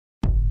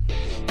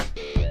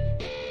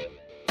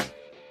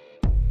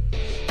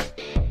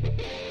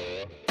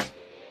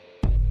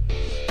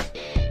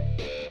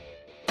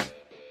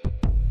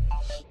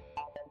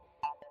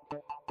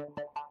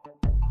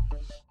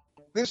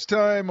This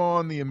time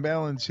on the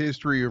Imbalanced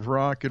History of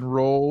Rock and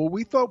Roll,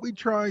 we thought we'd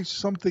try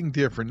something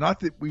different. Not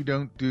that we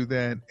don't do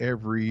that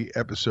every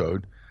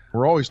episode.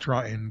 We're always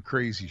trying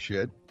crazy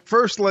shit.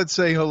 First, let's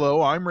say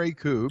hello. I'm Ray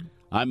Koob.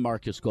 I'm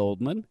Marcus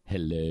Goldman.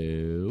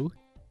 Hello.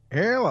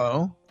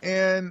 Hello.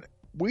 And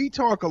we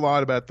talk a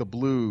lot about the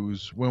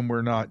blues when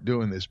we're not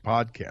doing this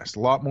podcast. A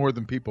lot more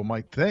than people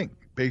might think,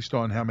 based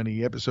on how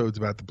many episodes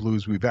about the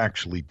blues we've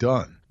actually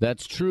done.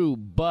 That's true,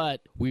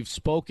 but we've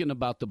spoken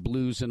about the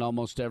blues in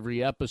almost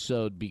every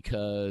episode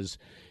because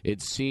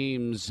it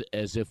seems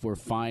as if we're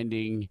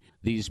finding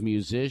these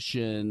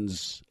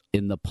musicians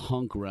in the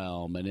punk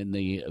realm and in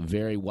the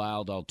very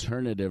wild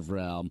alternative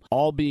realm,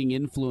 all being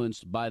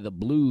influenced by the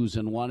blues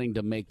and wanting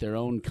to make their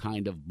own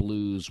kind of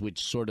blues,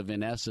 which sort of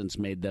in essence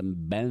made them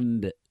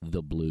bend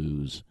the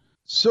blues.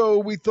 So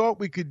we thought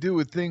we could do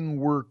a thing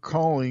we're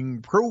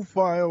calling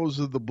Profiles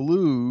of the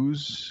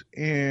Blues,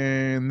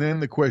 and then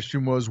the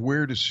question was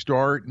where to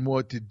start and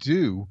what to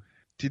do.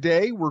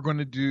 Today we're going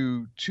to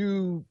do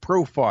two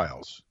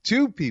profiles,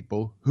 two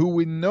people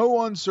who in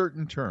no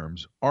uncertain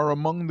terms are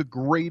among the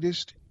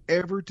greatest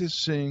ever to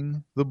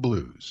sing the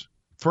blues.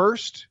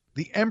 First,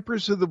 the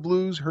Empress of the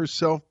Blues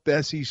herself,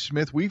 Bessie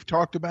Smith. We've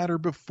talked about her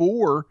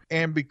before,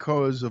 and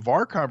because of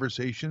our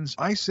conversations,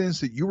 I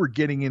sense that you were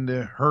getting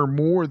into her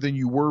more than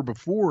you were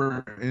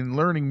before and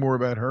learning more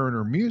about her and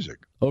her music.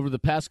 Over the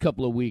past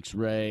couple of weeks,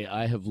 Ray,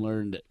 I have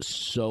learned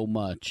so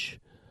much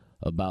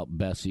about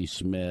Bessie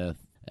Smith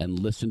and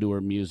listened to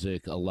her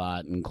music a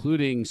lot,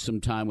 including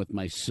some time with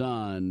my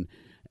son,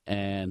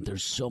 and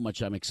there's so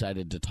much I'm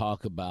excited to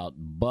talk about,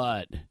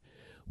 but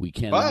we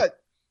cannot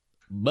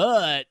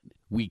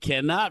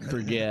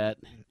forget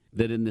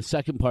that in the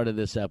second part of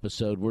this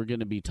episode, we're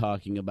going to be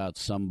talking about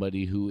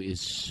somebody who is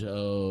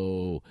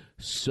so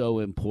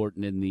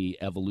important in the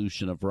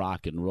evolution of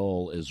rock and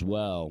roll as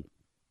well,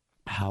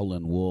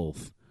 Howlin'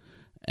 Wolf.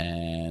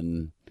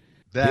 And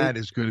that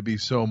is going to be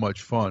so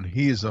much fun.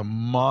 He is a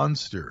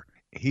monster.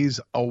 He's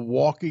a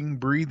walking,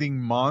 breathing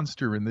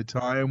monster in the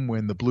time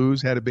when the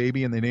blues had a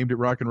baby and they named it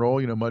rock and roll.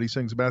 You know, Muddy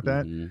sings about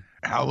that. Mm-hmm.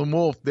 Howlin'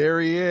 Wolf,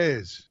 there he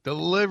is,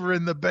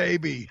 delivering the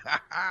baby.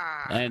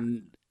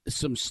 And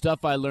some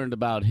stuff I learned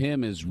about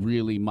him is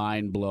really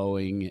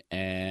mind-blowing,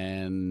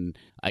 and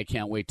I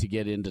can't wait to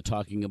get into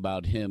talking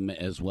about him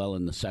as well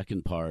in the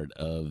second part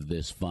of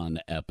this fun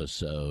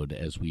episode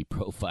as we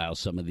profile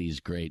some of these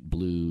great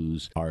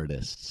blues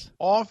artists.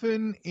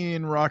 Often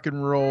in rock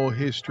and roll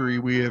history,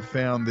 we have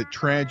found that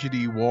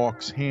tragedy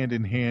walks hand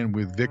in hand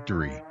with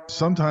victory.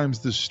 Sometimes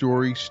the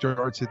story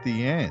starts at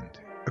the end,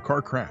 a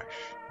car crash.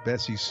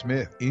 Bessie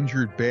Smith,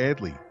 injured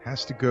badly,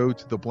 has to go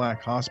to the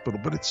Black Hospital,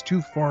 but it's too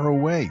far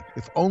away.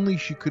 If only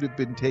she could have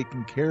been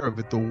taken care of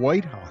at the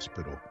White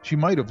Hospital. She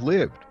might have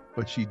lived,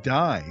 but she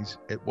dies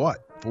at what,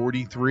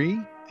 43?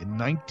 In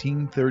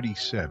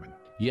 1937.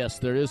 Yes,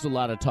 there is a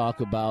lot of talk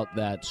about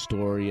that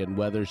story and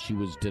whether she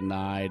was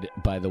denied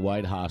by the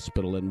White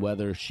Hospital and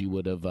whether she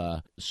would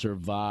have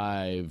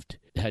survived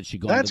had she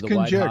gone to the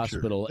White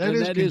Hospital.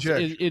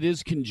 It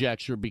is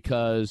conjecture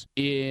because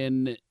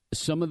in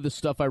some of the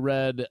stuff I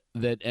read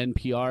that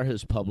NPR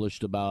has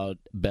published about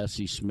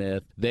Bessie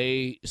Smith,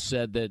 they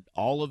said that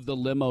all of the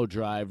limo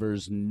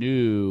drivers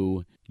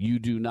knew you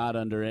do not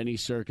under any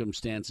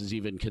circumstances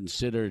even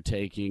consider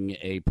taking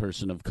a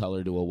person of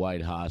color to a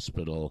white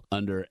hospital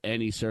under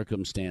any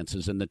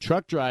circumstances. And the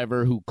truck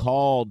driver who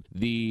called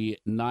the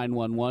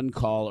 911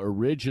 call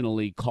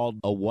originally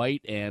called a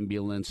white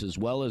ambulance as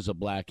well as a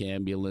black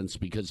ambulance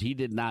because he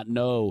did not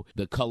know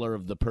the color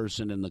of the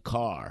person in the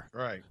car.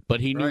 Right. But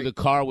he knew the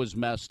car was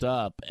messed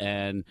up,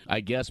 and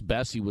I guess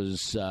Bessie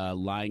was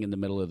lying in the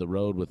middle of the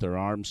road with her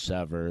arm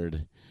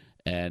severed,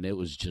 and it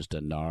was just a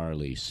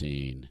gnarly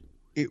scene.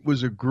 It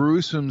was a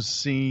gruesome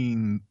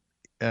scene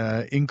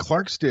in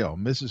Clarksdale,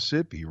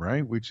 Mississippi,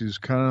 right? Which is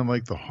kind of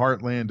like the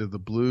heartland of the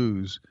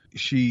blues.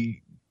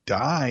 She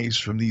dies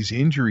from these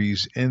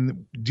injuries.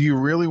 And do you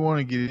really want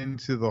to get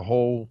into the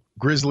whole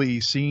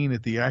grisly scene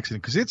at the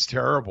accident? Because it's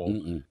terrible.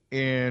 Mm-mm.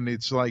 And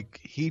it's like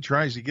he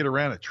tries to get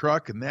around a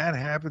truck and that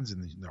happens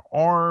and the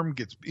arm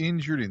gets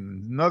injured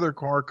and another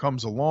car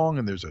comes along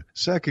and there's a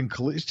second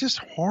collision. It's just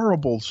a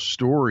horrible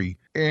story.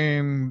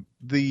 And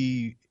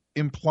the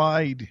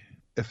implied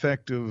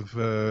effect of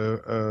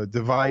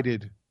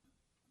divided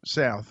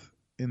South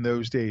in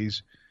those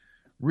days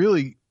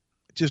really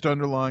just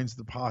underlines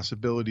the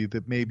possibility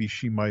that maybe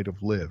she might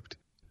have lived.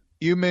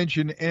 You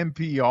mentioned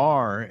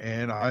NPR,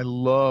 and I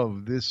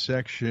love this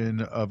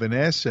section of an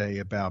essay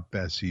about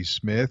Bessie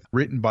Smith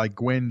written by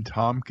Gwen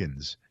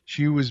Tompkins.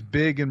 She was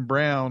big and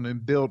brown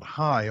and built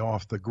high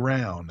off the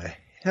ground. A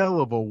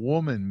hell of a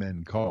woman,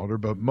 men called her,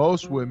 but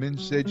most women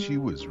said she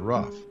was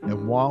rough.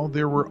 And while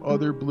there were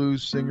other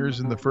blues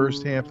singers in the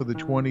first half of the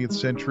 20th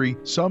century,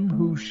 some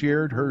who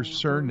shared her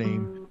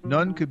surname,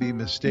 none could be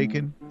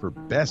mistaken for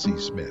Bessie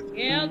Smith.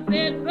 Yes,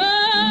 it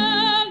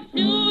was,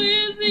 sure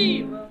is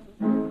evil.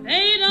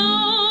 They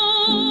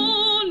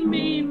don't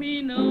mean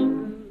me no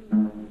good.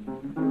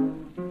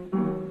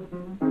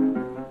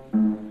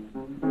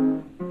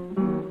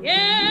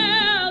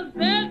 Yes,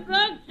 that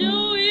drug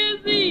sure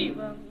is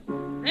evil.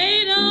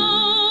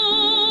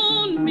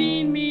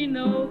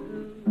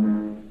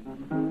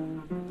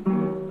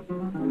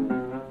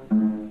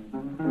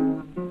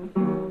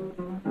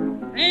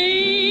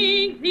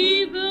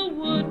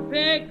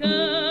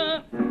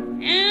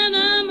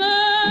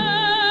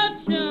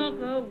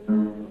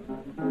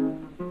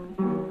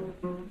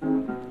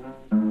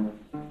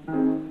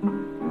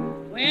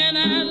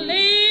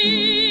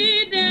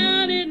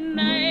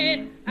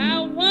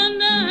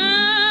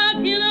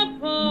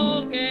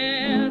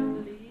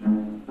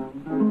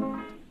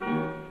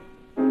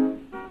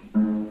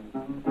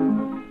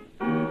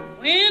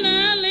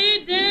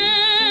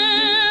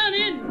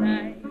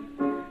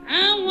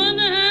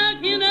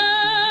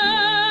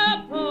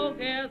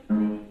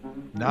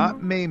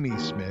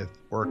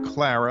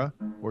 Clara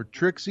or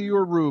Trixie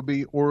or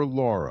Ruby or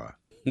Laura.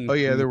 Oh,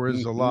 yeah, there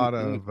was a lot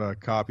of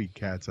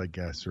copycats, I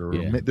guess.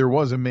 There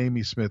was a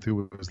Mamie Smith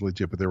who was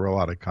legit, but there were a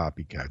lot of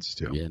copycats,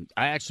 too. Yeah,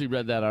 I actually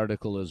read that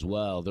article as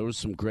well. There was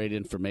some great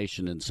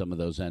information in some of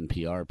those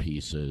NPR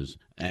pieces,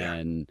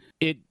 and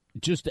it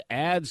just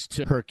adds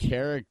to her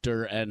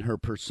character and her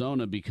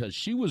persona because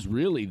she was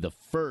really the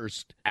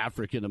first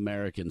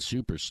African-American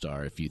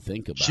superstar, if you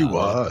think about it. She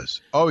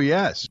was. Oh,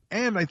 yes.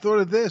 And I thought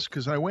of this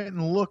because I went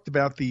and looked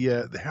about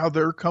the how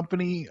their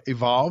company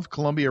evolved,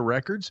 Columbia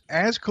Records.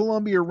 As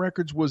Columbia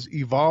Records was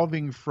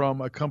evolving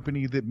from a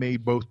company that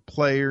made both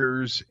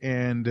players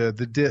and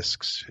the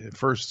discs,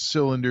 first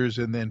cylinders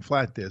and then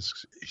flat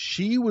discs,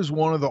 she was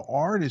one of the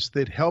artists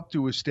that helped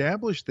to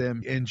establish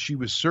them, and she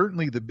was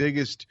certainly the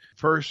biggest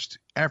first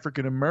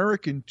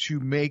African-American to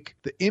make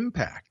the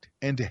impact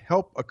and to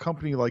help a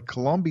company like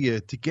Columbia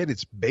to get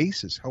its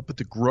basis, help it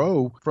to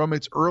grow from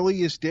its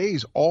earliest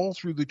days all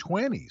through the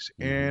 20s.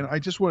 And I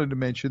just wanted to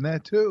mention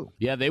that too.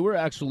 Yeah, they were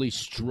actually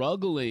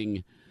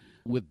struggling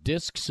with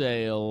disc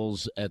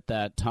sales at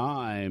that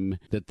time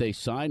that they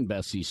signed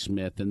Bessie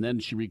Smith, and then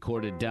she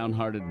recorded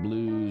Downhearted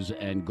Blues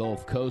and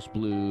Gulf Coast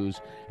Blues,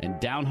 and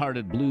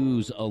Downhearted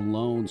Blues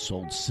alone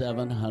sold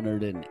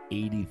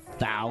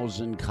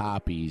 780,000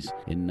 copies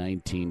in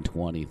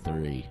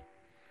 1923.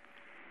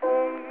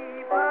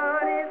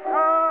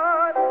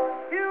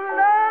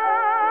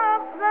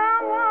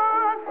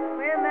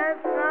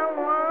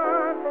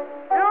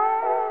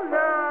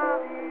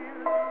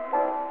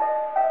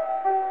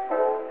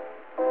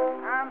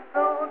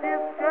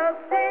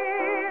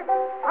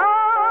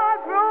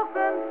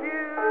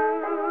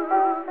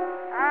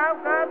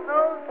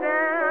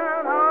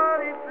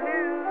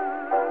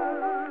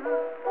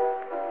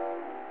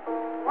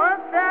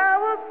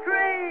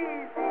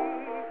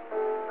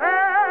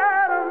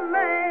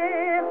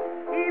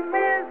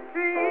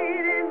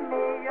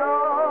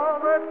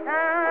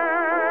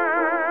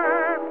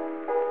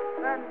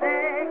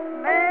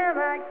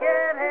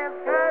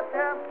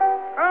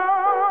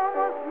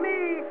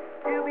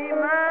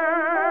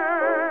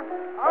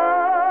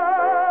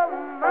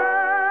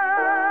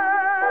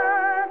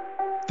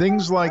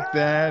 Things like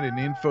that and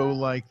info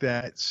like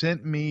that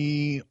sent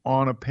me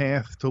on a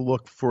path to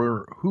look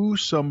for who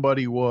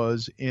somebody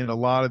was in a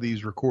lot of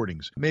these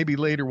recordings. Maybe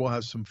later we'll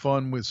have some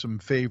fun with some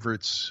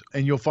favorites,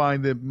 and you'll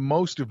find that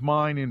most of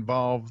mine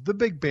involve the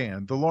big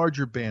band, the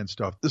larger band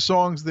stuff, the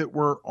songs that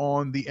were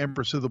on the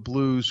Empress of the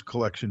Blues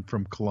collection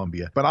from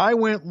Columbia. But I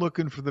went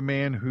looking for the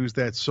man who's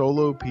that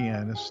solo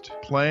pianist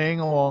playing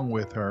along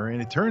with her, and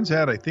it turns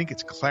out I think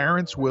it's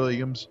Clarence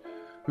Williams,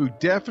 who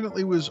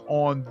definitely was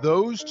on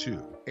those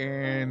two.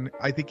 And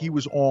I think he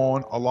was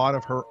on a lot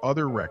of her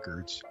other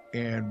records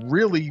and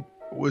really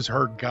was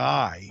her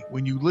guy.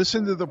 When you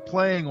listen to the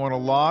playing on a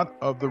lot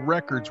of the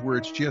records where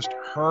it's just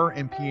her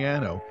and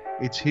piano,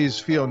 it's his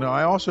feel. Now,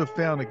 I also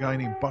found a guy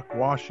named Buck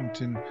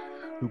Washington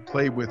who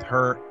played with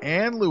her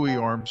and Louis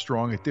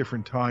Armstrong at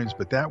different times,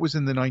 but that was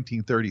in the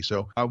 1930s.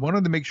 So I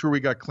wanted to make sure we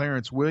got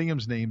Clarence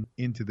Williams' name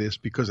into this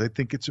because I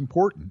think it's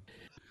important.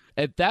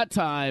 At that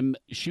time,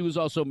 she was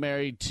also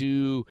married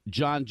to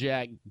John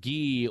Jack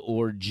Gee,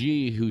 or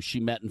G, who she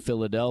met in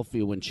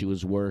Philadelphia when she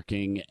was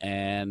working,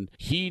 and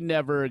he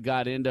never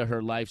got into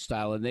her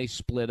lifestyle, and they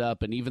split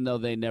up. And even though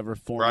they never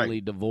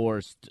formally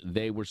divorced,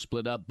 they were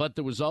split up. But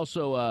there was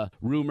also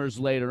rumors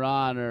later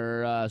on,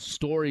 or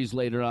stories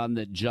later on,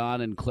 that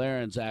John and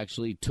Clarence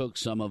actually took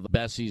some of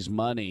Bessie's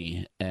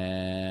money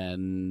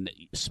and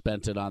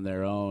spent it on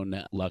their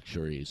own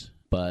luxuries.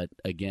 But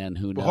again,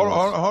 who knows? Hold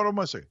on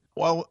a second.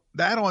 Well,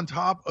 that on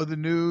top of the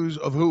news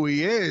of who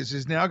he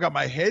is now got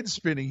my head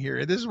spinning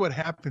here. This is what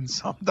happens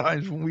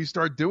sometimes when we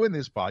start doing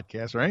this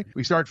podcast, right?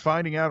 We start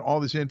finding out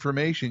all this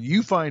information.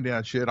 You find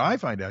out shit, I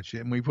find out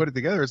shit, and we put it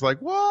together. It's like,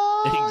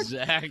 what?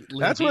 Exactly.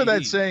 That's where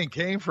that saying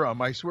came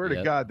from. I swear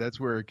to God, that's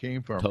where it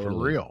came from, for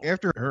real.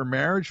 After her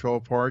marriage fell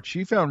apart,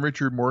 she found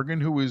Richard Morgan,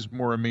 who was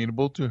more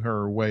amenable to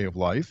her way of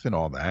life and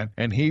all that.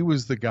 And he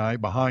was the guy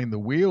behind the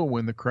wheel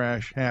when the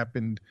crash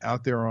happened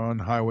out there on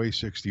Highway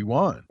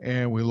 61.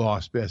 And we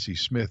lost Bessie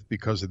Smith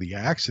because of the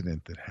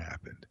accident that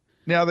happened.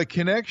 Now, the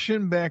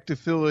connection back to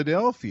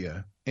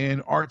Philadelphia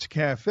and Arts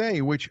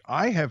Cafe, which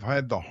I have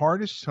had the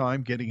hardest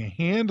time getting a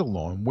handle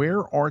on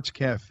where Arts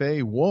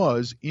Cafe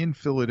was in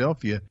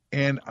Philadelphia,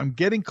 and I'm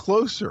getting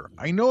closer.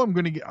 I know I'm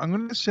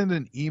going to send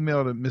an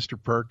email to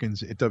Mr.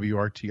 Perkins at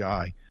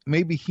WRTI.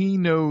 Maybe he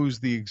knows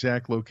the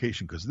exact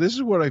location, because this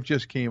is what I've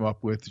just came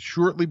up with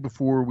shortly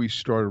before we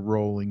started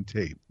rolling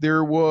tape.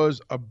 There was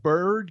a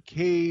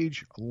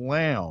Birdcage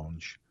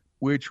Lounge,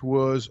 which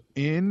was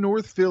in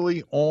North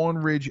Philly on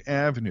Ridge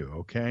Avenue,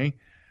 okay?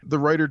 The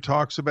writer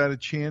talks about a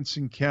chance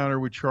encounter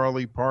with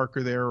Charlie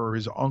Parker there, or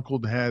his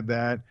uncle had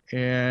that,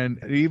 and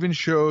it even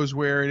shows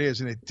where it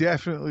is, and it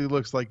definitely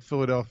looks like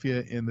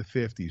Philadelphia in the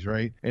 50s,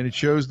 right? And it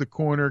shows the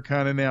corner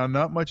kind of now.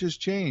 Not much has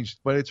changed,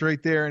 but it's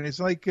right there, and it's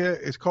like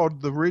it's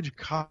called the Ridge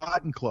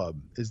Cotton Club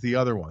is the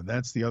other one.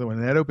 That's the other one,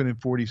 and that opened in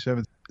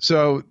 47.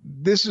 So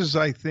this is,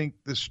 I think,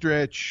 the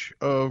stretch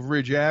of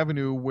Ridge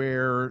Avenue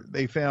where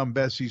they found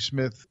Bessie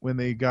Smith when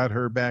they got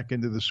her back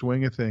into the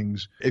swing of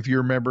things. If you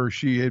remember,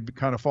 she had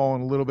kind of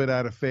fallen a little bit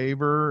out of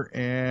favor,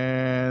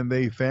 and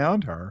they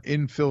found her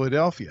in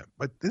Philadelphia.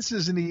 But this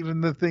isn't even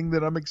the thing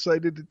that I'm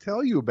excited to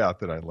tell you about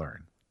that I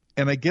learned.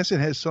 And I guess it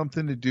has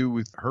something to do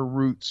with her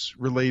roots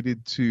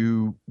related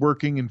to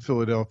working in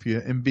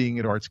Philadelphia and being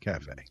at Arts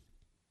Cafe.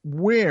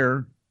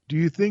 Where do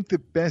you think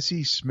that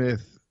Bessie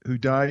Smith, who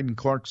died in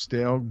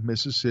Clarksdale,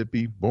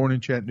 Mississippi, born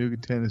in Chattanooga,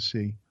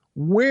 Tennessee,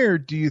 where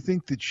do you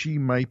think that she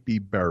might be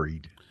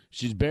buried?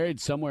 She's buried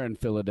somewhere in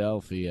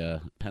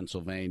Philadelphia,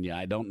 Pennsylvania.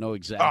 I don't know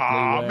exactly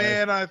where.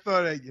 Man, I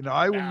thought,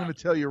 I'm going to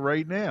tell you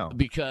right now.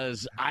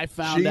 Because I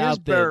found out that she is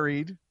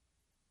buried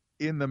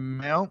in the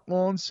Mount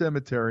Lawn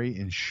Cemetery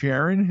in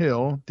Sharon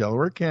Hill,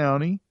 Delaware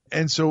County.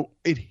 And so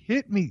it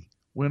hit me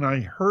when I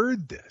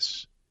heard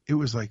this. It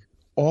was like,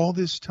 all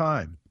this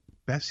time,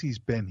 Bessie's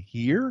been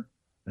here?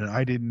 And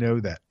I didn't know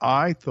that.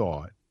 I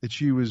thought that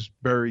she was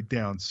buried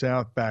down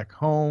south back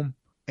home.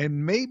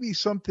 And maybe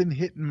something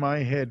hit in my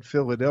head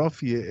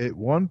Philadelphia at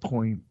one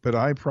point, but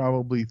I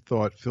probably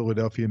thought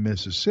Philadelphia,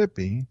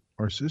 Mississippi,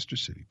 our sister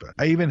city. But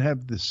I even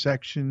have the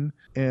section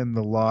and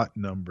the lot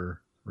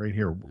number right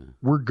here.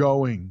 We're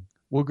going.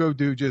 We'll go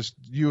do just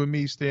you and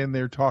me stand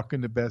there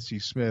talking to Bessie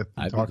Smith.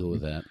 I'd be cool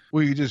with that.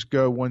 We could just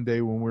go one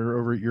day when we're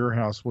over at your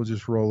house. We'll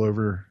just roll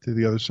over to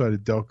the other side of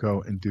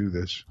Delco and do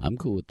this. I'm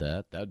cool with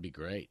that. That would be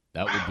great.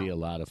 That would be a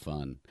lot of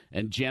fun.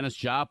 And Janis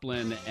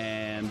Joplin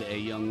and a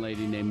young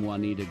lady named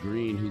Juanita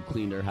Green, who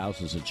cleaned her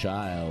house as a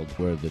child,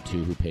 were the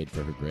two who paid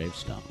for her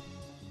gravestone.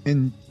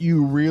 And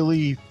you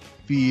really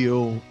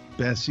feel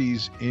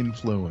Bessie's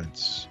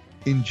influence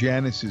in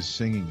Janis's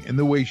singing and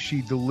the way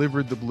she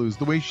delivered the blues,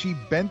 the way she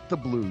bent the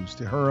blues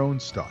to her own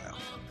style.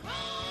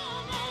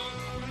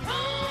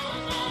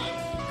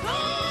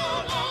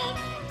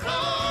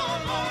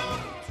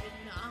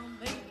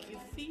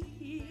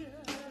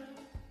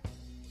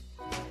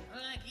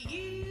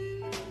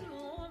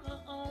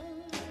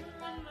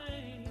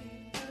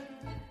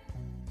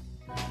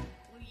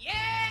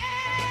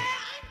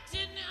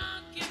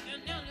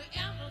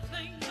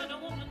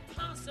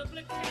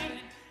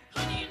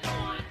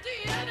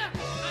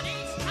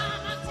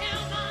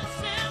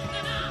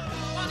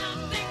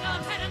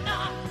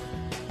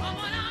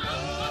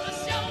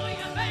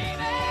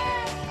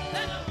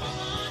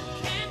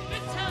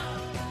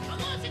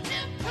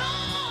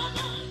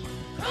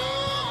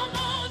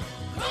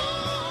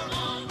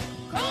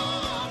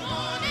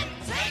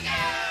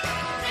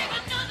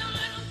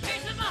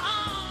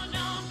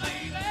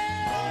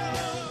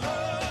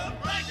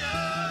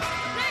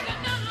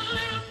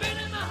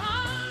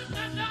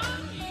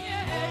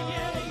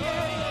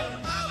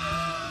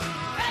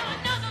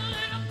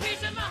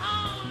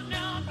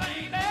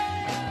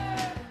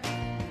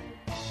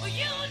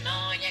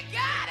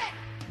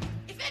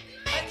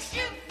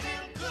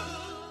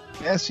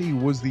 Bessie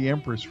was the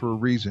Empress for a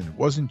reason. It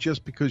wasn't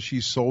just because she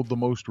sold the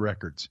most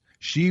records.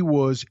 She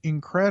was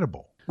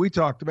incredible. We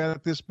talked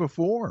about this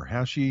before,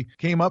 how she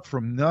came up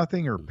from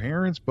nothing. Her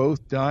parents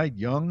both died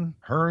young.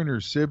 Her and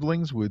her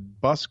siblings would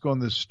busk on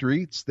the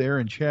streets there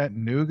in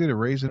Chattanooga to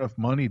raise enough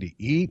money to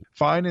eat,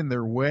 finding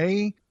their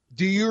way.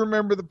 Do you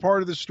remember the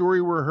part of the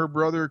story where her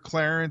brother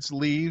Clarence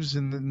leaves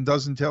and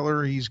doesn't tell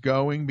her he's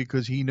going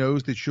because he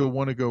knows that she'll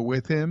want to go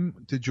with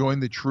him to join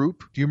the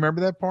troupe? Do you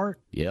remember that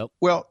part? Yep.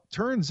 Well,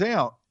 turns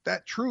out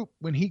that troupe,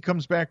 when he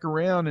comes back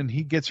around and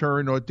he gets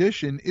her an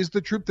audition, is the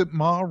troupe that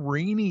Ma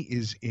Rainey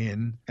is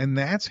in, and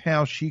that's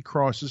how she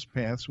crosses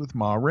paths with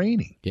Ma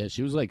Rainey. Yeah,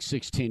 she was like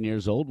 16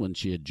 years old when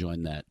she had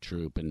joined that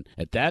troupe, and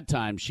at that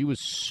time, she was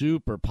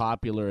super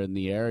popular in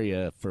the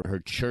area for her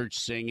church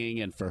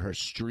singing and for her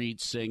street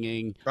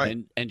singing, right.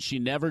 And she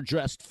never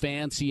dressed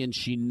fancy, and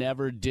she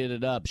never did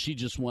it up. She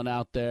just went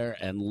out there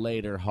and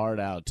laid her heart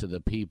out to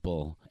the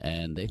people,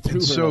 and they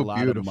threw her a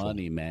lot of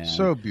money, man.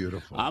 So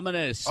beautiful. I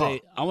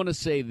want to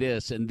say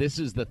this, and this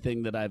is the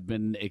thing that I've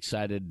been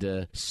excited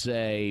to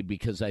say,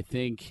 because I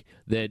think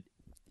that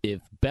if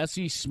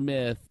Bessie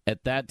Smith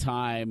at that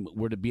time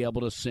were to be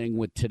able to sing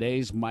with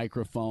today's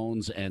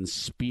microphones and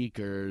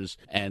speakers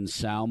and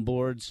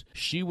soundboards,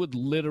 she would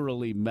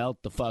literally melt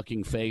the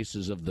fucking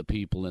faces of the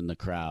people in the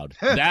crowd.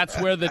 That's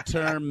where the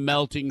term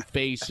melting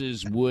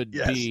faces would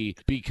be,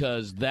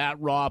 because that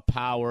raw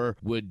power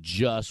would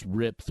just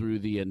rip through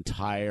the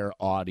entire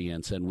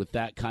audience. And with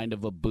that kind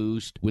of a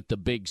boost, with the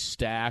big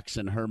stacks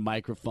and her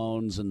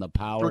microphones and the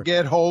power.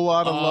 Forget Whole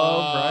Lot of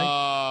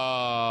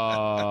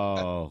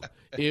Love, right?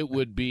 It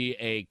would be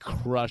a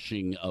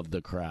crushing of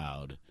the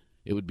crowd.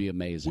 It would be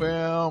amazing.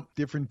 Well,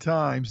 different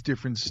times,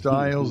 different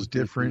styles,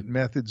 different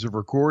methods of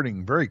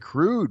recording. Very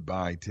crude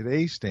by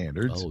today's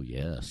standards. Oh,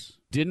 yes.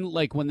 Didn't,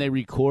 like, when they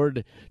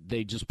record,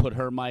 they just put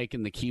her mic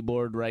and the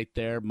keyboard right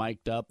there,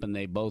 mic'd up, and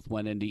they both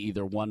went into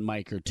either one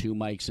mic or two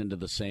mics into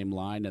the same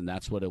line, and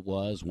that's what it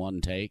was, one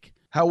take?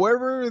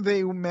 However,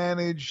 they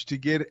managed to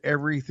get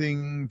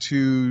everything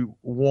to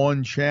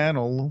one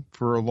channel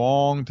for a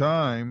long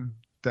time.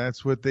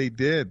 That's what they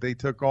did. They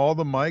took all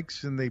the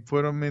mics and they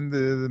put them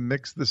into the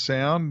mix the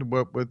sound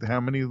with how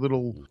many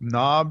little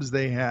knobs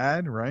they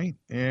had, right?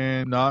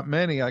 And not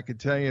many, I could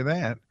tell you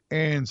that.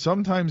 And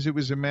sometimes it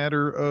was a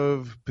matter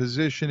of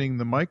positioning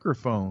the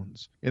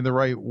microphones in the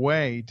right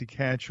way to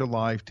catch a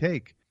live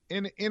take.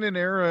 In an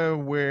era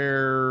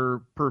where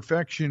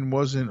perfection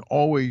wasn't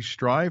always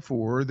strived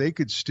for, they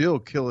could still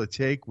kill a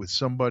take with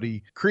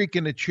somebody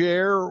creaking a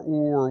chair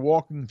or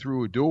walking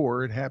through a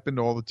door. It happened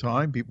all the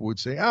time. People would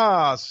say,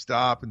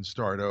 stop and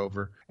start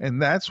over.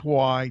 And that's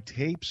why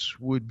tapes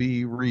would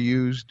be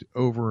reused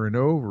over and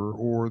over,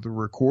 or the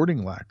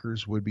recording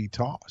lacquers would be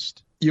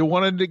tossed. You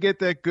wanted to get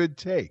that good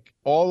take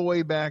all the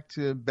way back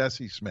to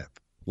Bessie Smith.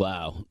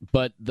 Wow.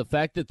 But the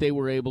fact that they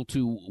were able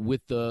to,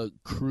 with the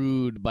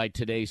crude, by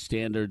today's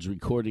standards,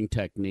 recording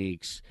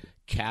techniques,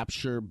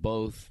 capture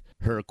both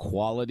her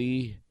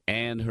quality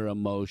and her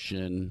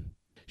emotion.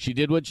 She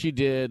did what she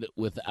did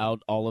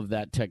without all of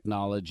that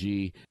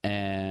technology,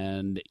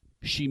 and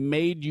she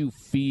made you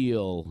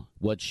feel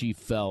what she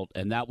felt,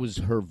 and that was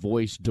her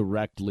voice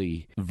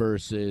directly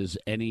versus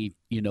any,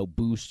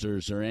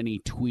 boosters or any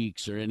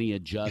tweaks or any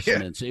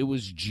adjustments. Yeah. It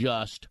was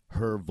just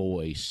her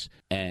voice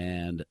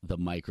and the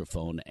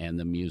microphone and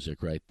the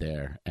music right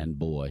there. And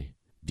boy,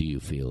 do you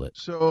feel it.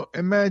 So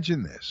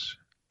imagine this.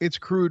 It's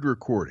crude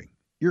recording.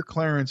 You're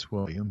Clarence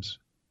Williams.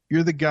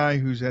 You're the guy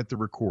who's at the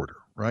recorder,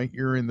 right?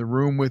 You're in the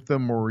room with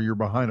them, or you're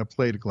behind a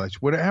plate of glass,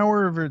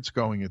 however it's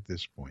going at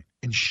this point.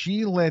 And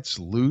she lets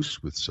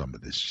loose with some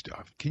of this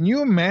stuff. Can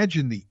you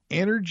imagine the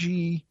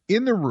energy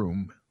in the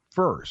room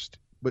first,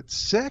 but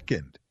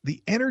second,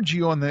 the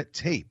energy on that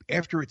tape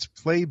after it's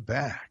played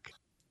back?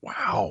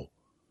 Wow.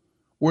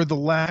 Or the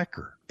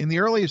lacquer. In the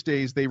earliest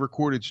days, they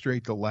recorded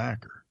straight to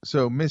lacquer,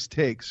 so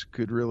mistakes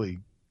could really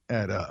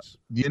add up.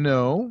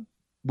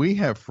 We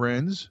have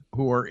friends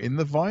who are in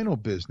the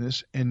vinyl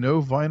business and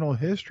know vinyl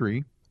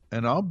history,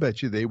 and I'll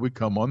bet you they would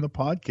come on the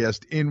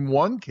podcast. In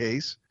one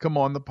case, come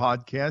on the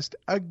podcast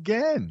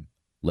again.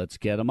 Let's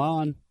get them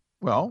on.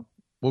 Well,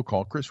 we'll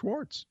call Chris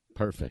Schwartz.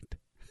 Perfect.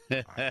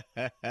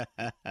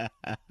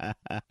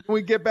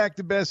 We get back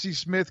to Bessie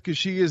Smith because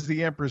she is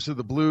the Empress of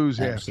the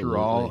Blues. Absolutely.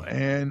 After all.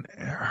 And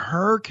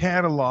her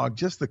catalog,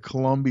 just the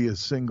Columbia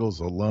singles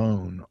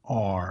alone,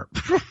 are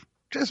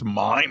just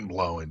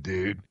mind-blowing,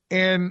 dude.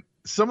 And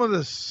some of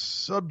the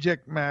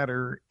subject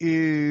matter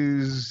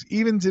is,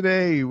 even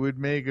today, would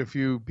make a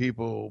few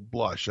people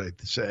blush, I'd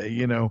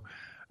say.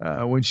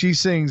 When she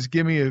sings,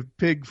 "Give me a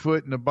pig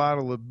foot and a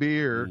bottle of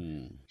beer,"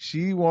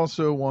 she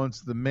also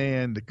wants the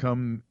man to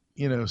come,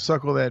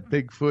 suckle that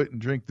pig foot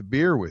and drink the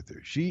beer with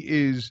her. She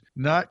is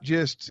not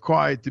just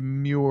quiet,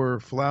 demure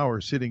flower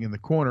sitting in the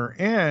corner.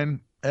 And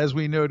as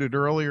we noted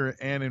earlier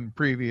and in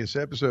previous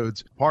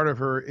episodes, part of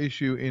her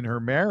issue in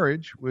her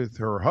marriage with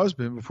her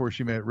husband before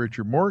she met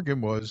Richard Morgan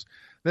was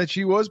that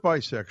she was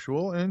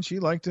bisexual, and she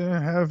liked to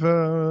have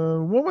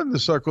a woman to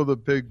suckle the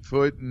pig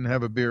foot and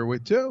have a beer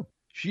with too.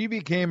 She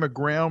became a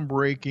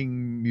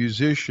groundbreaking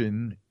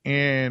musician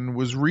and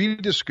was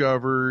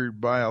rediscovered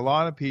by a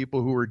lot of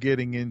people who were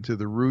getting into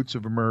the roots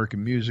of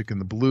American music and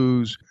the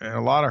blues. And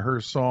a lot of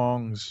her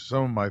songs,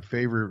 some of my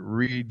favorite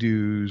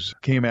redos,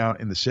 came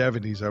out in the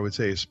 70s, I would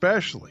say,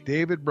 especially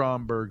David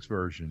Bromberg's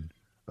version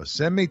of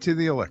 "Send Me to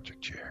the Electric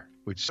Chair,"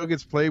 which still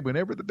gets played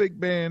whenever the big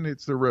band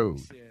hits the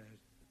road.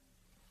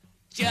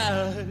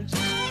 Judge,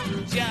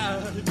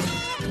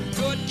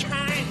 good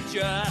kind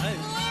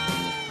judge,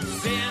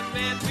 send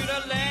me to the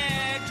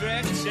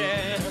electric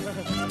chair.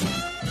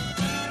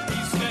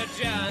 He said,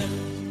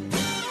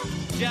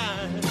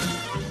 Judge,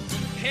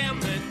 hear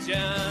me,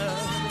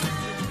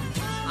 Judge,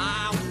 I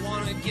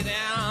want to get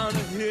out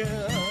of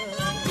here.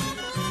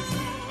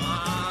 I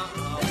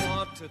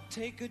want to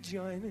take a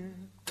journey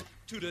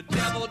to the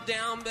devil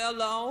down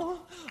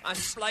below. I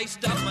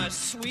sliced up my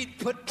sweet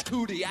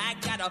patootie. I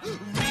gotta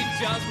read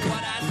just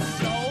what I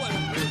sow.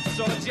 And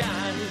so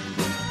Judge,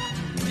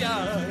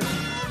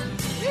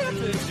 hit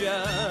the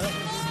judge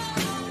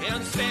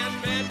and send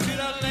me to the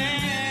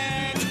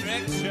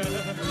electric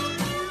chair.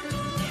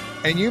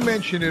 And you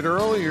mentioned it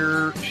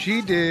earlier,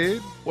 she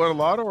did what a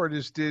lot of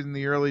artists did in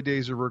the early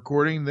days of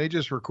recording. They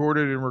just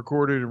recorded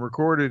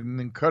and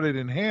then cut it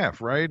in half,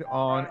 right?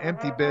 On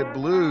Empty Bed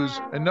Blues,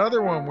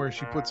 another one where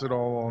she puts it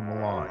all on the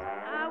line.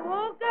 I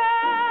woke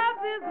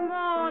up this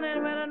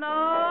morning with an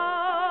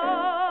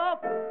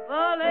awful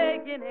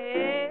aching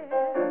head.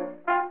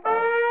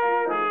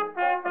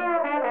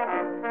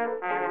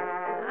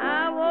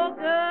 I woke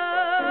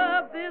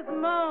up this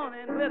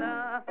morning with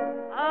an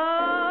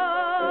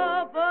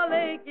awful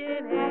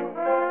aching head.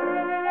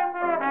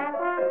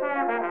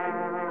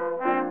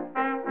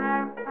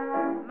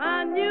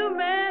 My new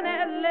man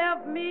had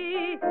left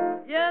me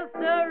just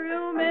a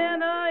room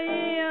in an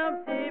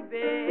empty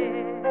bed.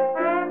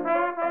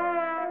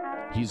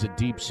 He's a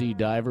deep-sea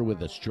diver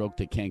with a stroke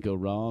that can't go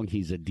wrong.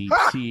 He's a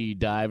deep-sea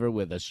diver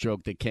with a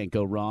stroke that can't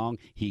go wrong.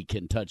 He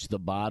can touch the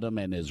bottom,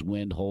 and his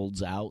wind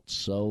holds out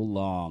so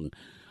long.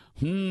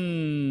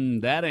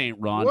 That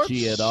ain't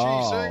raunchy at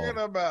all. What's she singing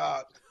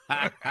about?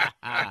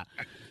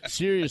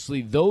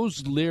 Seriously,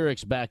 those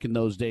lyrics back in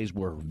those days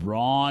were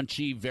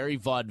raunchy, very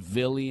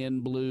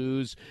vaudevillian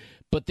blues,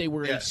 but they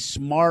were a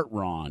smart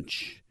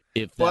raunch,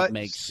 if that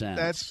makes sense.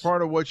 That's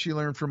part of what she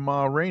learned from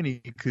Ma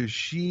Rainey, because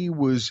she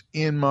was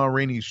in Ma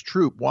Rainey's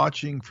troupe,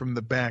 watching from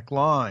the back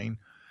line,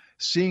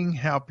 seeing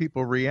how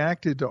people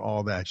reacted to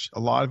all that. A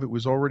lot of it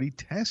was already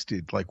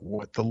tested, like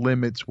what the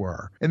limits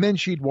were. And then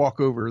she'd walk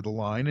over the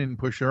line and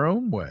push her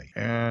own way.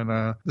 And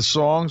the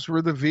songs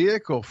were the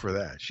vehicle for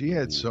that. She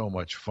had so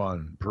much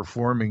fun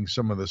performing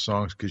some of the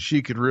songs because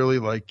she could really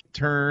like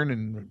turn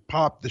and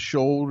pop the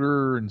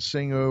shoulder and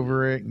sing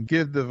over it and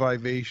give the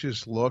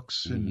vivacious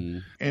looks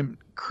and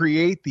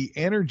create the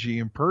energy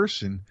in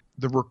person.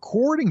 The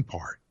recording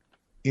part,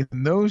 in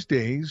those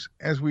days,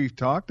 as we've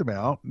talked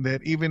about,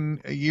 that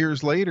even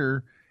years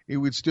later, it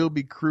would still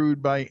be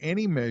crude by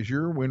any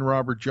measure when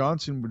Robert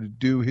Johnson would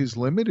do his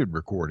limited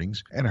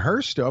recordings. And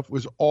her stuff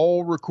was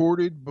all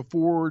recorded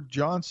before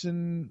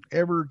Johnson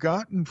ever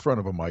got in front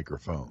of a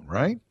microphone,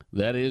 right?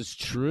 That is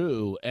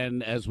true.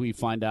 And as we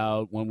find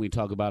out when we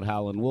talk about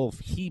Howlin' Wolf,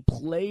 he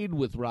played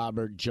with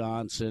Robert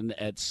Johnson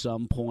at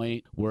some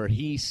point where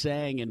he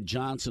sang and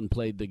Johnson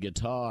played the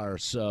guitar.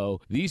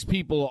 So these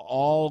people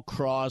all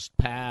crossed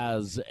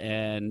paths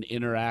and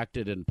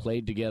interacted and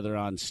played together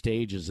on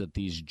stages at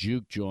these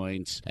juke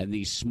joints and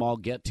these small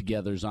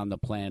get-togethers on the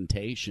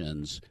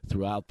plantations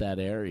throughout that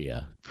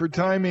area. For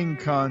timing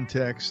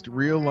context,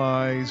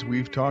 realize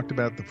we've talked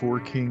about the Four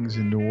Kings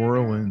in New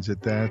Orleans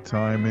at that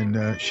time,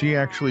 and she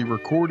actually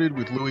recorded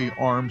with Louis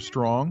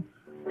Armstrong.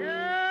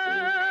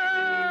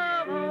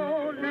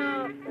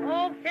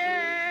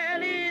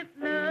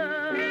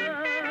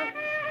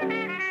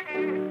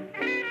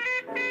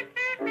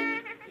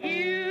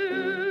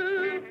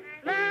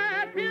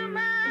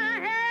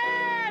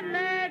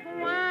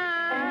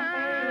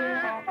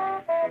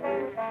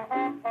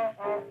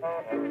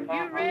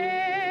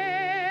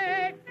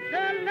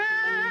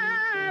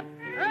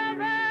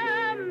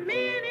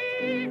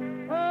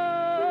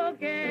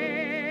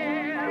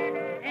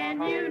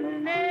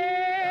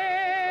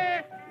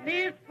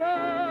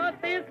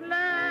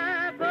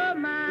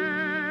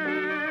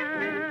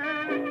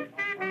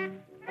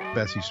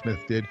 Bessie Smith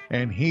did,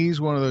 and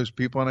he's one of those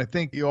people. And I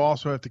think you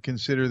also have to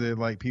consider that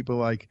like people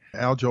like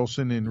Al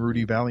Jolson and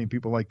Rudy Vallée and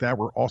people like that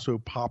were also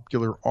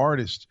popular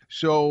artists.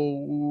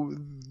 So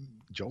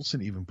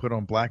Jolson even put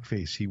on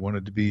blackface. He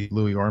wanted to be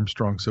Louis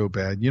Armstrong so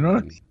bad, you know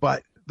what I mean?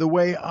 But the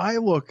way I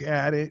look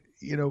at it,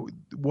 you know,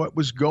 what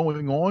was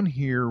going on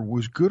here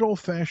was good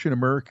old-fashioned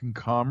American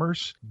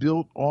commerce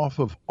built off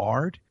of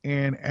art.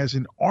 And as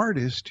an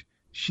artist,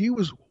 she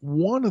was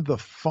one of the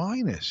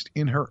finest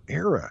in her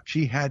era.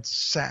 She had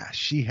sass,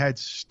 she had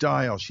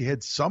style, she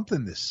had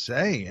something to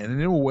say, and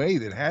in a way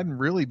that hadn't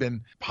really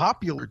been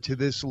popular to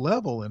this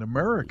level in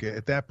America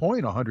at that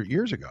point 100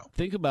 years ago.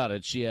 Think about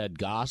it. She had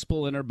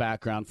gospel in her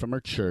background from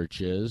her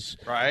churches.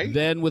 Right.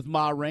 Then with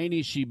Ma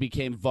Rainey, she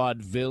became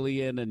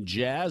vaudevillian and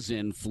jazz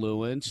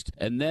influenced,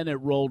 and then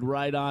it rolled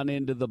right on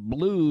into the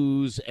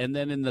blues, and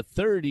then in the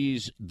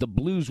 30s, the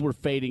blues were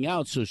fading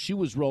out, so she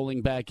was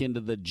rolling back into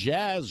the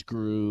jazz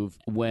groove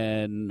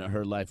when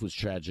her life was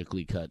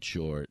tragically cut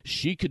short.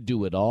 She could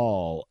do it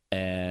all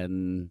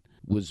and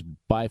was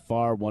by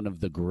far one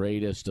of the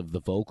greatest of the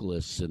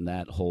vocalists in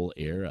that whole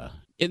era.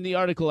 In the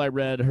article I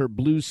read, her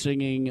blues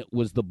singing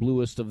was the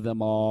bluest of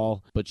them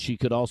all, but she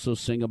could also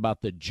sing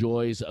about the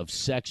joys of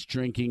sex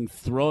drinking,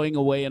 throwing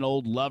away an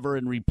old lover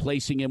and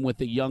replacing him with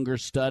a younger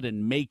stud,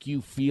 and make you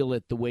feel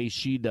it the way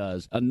she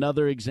does.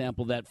 Another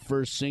example, that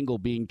first single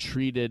being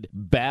treated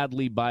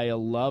badly by a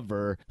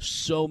lover.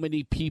 So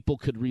many people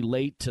could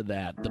relate to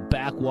that. The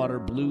Backwater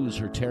Blues,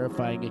 her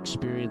terrifying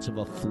experience of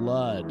a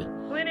flood.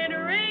 When it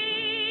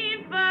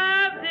rained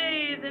 5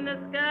 days and the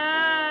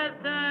skies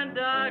turned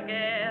dark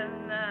as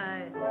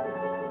night.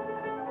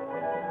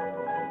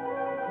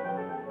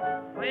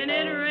 When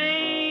it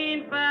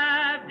rained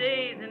 5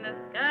 days and the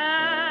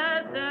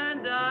skies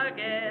turned dark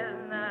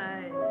as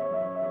night.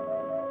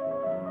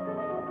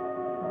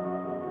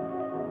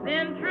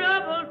 Then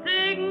trouble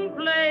taking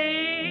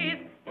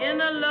place in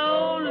the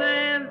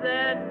lowlands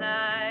at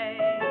night.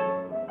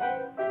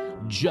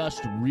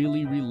 Just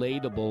really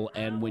relatable,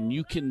 and when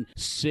you can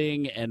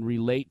sing and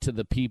relate to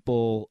the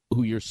people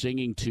who you're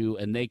singing to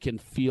and they can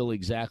feel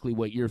exactly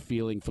what you're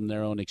feeling from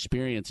their own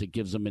experience, it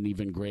gives them an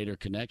even greater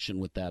connection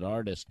with that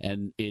artist,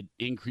 and it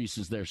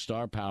increases their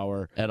star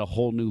power at a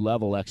whole new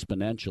level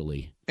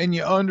exponentially. And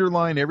you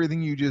underline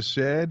everything you just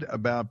said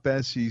about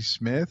Bessie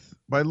Smith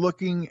by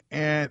looking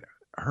at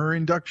her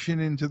induction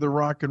into the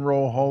Rock and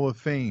Roll Hall of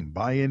Fame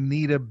by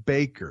Anita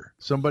Baker,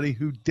 somebody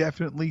who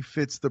definitely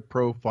fits the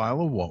profile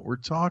of what we're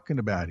talking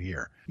about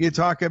here. You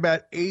talk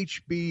about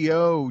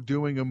HBO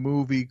doing a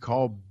movie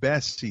called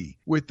Bessie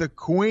with the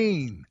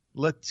Queen,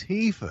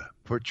 Latifah,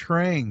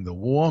 portraying the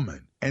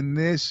woman. And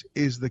this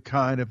is the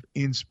kind of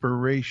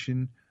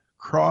inspiration,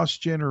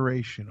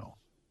 cross-generational,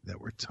 that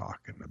we're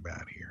talking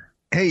about here.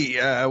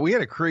 Hey, we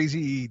had a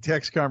crazy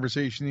text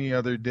conversation the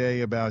other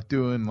day about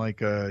doing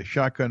like a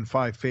Shotgun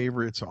 5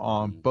 favorites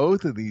on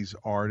both of these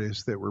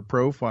artists that we're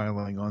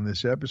profiling on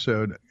this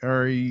episode.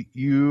 Are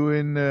you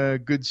in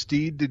good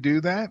stead to do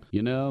that?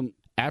 You know,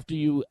 after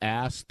you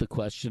asked the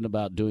question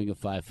about doing a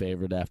 5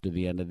 favorite after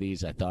the end of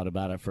these, I thought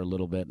about it for a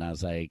little bit, and I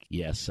was like,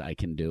 yes, I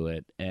can do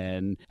it.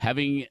 And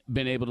having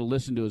been able to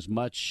listen to as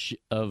much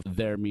of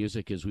their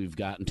music as we've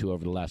gotten to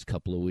over the last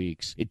couple of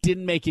weeks, it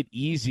didn't make it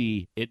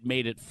easy. It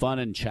made it fun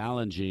and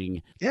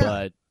challenging,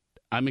 but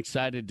I'm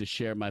excited to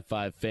share my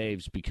 5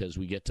 faves because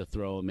we get to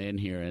throw them in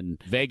here. And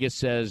Vegas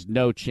says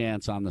no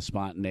chance on the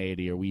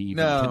spontaneity. Are we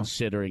even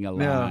considering a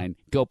line?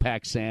 Go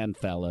Pack Sand,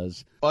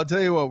 fellas. I'll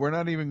tell you what, we're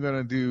not even going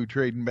to do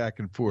trading back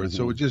and forth,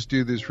 so we'll just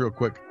do this real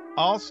quick.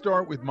 I'll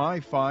start with my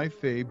 5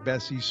 fave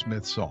Bessie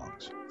Smith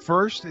songs.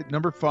 First, at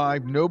number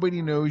 5,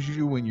 Nobody Knows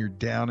You When You're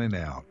Down and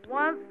Out.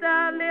 Once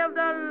I lived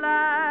a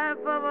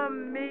life of a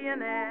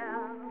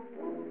millionaire.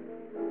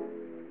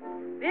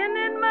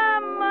 Spending my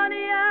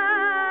money,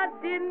 I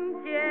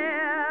didn't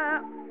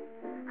care.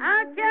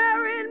 I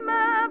carried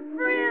my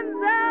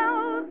friends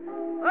out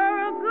for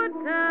a good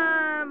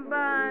time,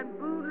 buying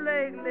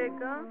bootleg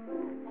liquor,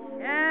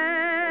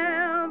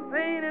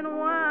 champagne and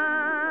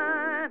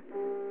wine.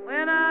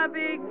 When I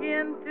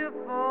began to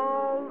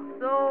fall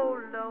so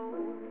low,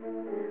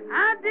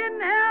 I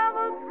didn't have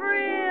a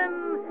friend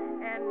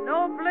and no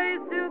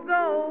place to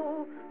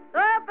go. So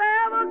if I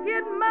ever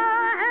get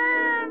my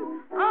hands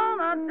on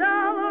a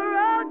dollar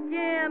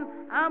again,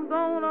 I'm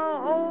gonna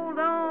hold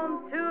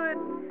on to it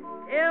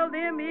till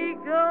them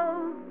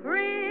eagles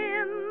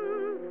grin.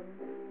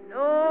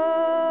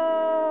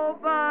 Nobody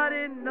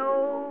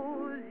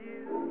knows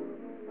you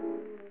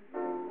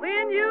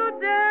when you're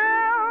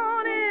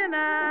down and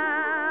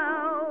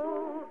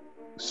out.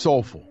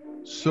 Soulful,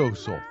 so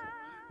soulful.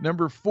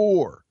 Number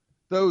 4,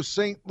 those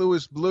St.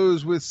 Louis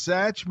Blues with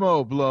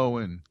Satchmo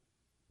blowing.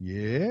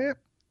 Yep.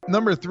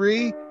 Number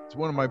 3, it's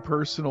one of my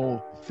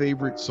personal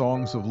favorite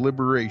songs of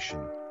liberation.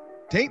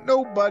 Tain't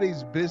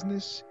nobody's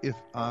business if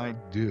I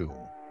do.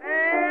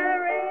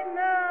 There ain't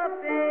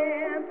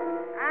nothing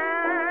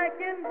I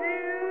can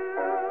do,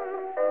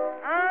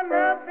 or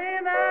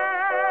nothing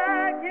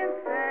I can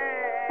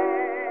say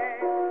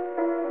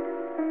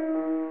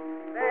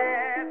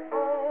that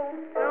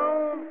folks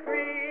don't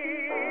criticize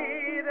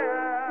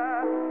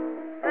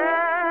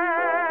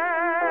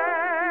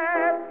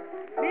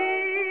me.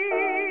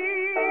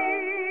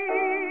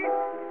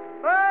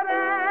 But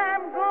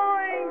I'm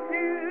going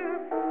to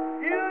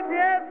do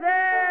just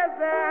as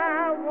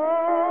I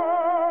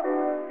want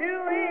to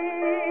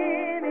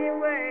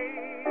anyway.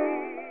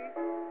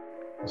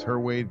 It's her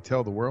way to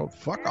tell the world,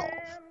 fuck off.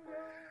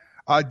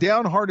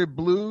 Downhearted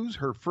Blues,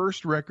 her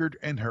first record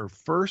and her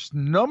first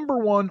number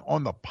 1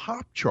 on the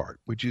pop chart,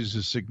 which is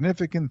a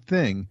significant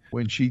thing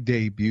when she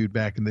debuted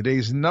back in the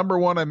days. Number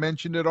 1, I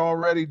mentioned it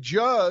already,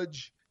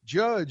 Judge.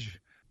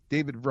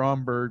 David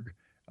Bromberg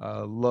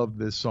loved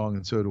this song,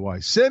 and so do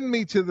I. Send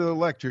Me to the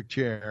Electric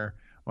Chair,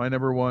 my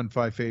number 1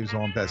 5 faves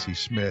on Bessie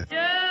Smith.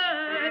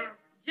 Judge,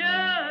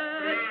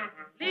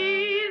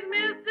 please,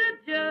 Mr.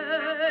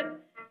 Judge,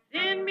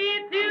 send me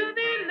to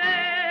the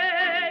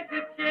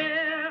electric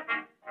chair.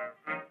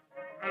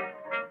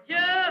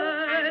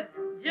 Judge,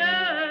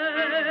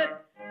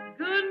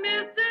 good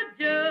Mr.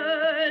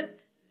 Judge,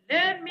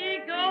 let me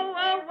go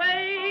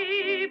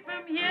away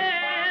from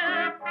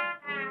here.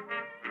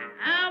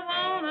 I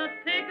want to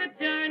take a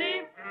journey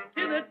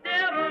to the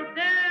devil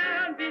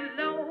down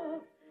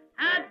below.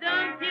 I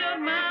done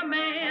killed my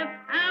man.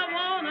 I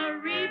want to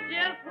reap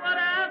just what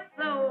I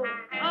sow.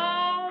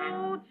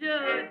 Oh,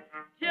 Judge,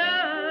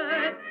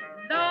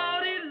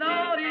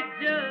 Lordy,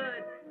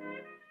 Judge,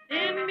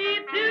 send me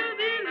to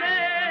the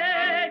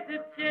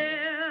electric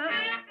chair.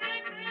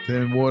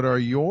 Then what are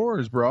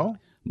yours, bro?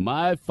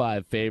 My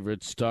 5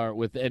 favorites start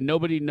with, and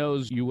Nobody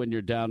Knows You When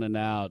You're Down and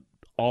Out,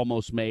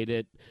 almost made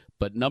it.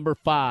 But number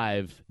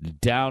 5,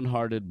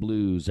 Downhearted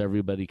Blues.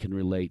 Everybody can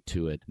relate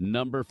to it.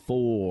 Number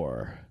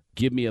 4,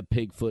 Give Me a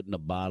Pigfoot and a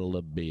Bottle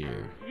of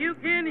Beer. You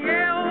can yell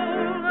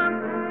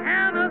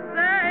and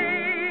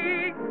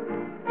say,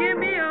 give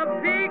me a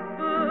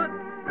Bigfoot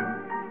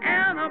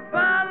and a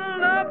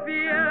bottle of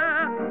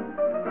beer.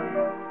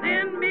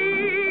 Send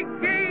me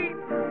Kate,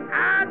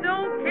 I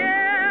don't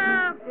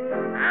care.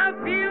 I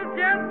feel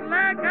just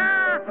like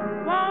I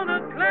want to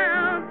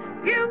clown.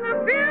 Give the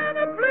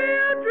piano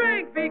player a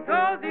drink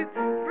because he's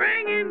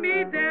bringing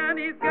me down.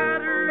 He's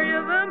got a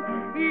rhythm,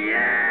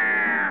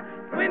 yeah.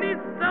 When he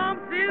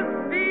stomps his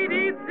feet,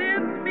 he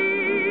sends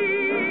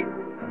me.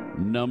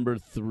 Number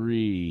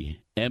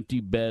 3,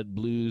 Empty Bed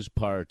Blues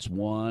Parts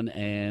 1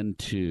 and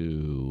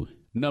 2.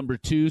 Number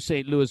 2,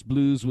 St. Louis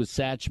Blues with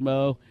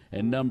Satchmo.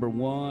 And number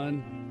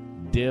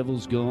 1,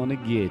 Devil's Gonna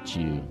Get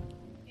You.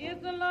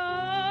 It's a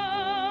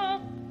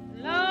long,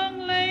 long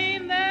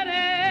lane that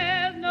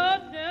has no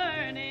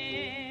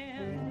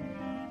turning.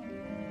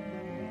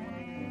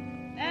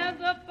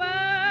 There's a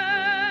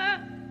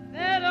fire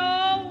that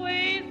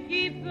always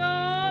keeps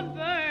on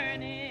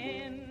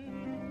burning.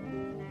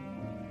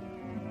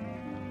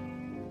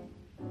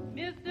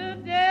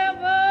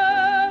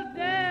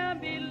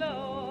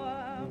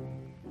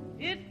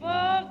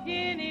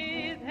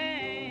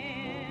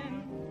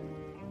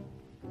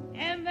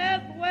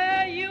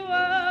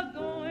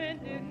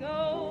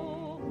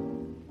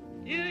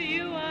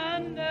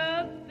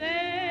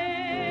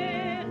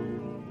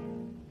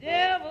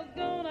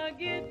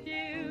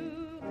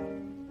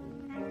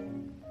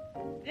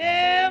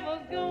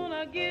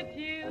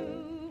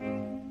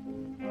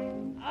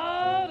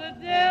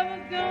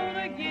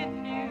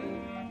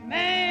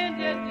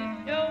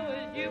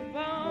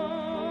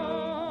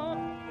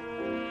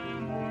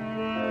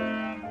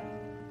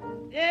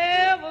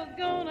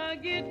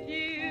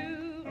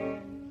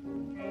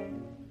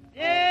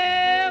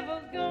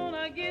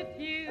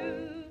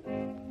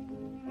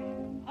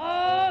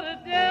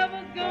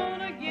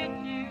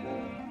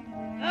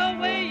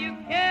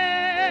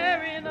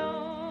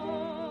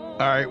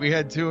 All right, we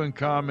had two in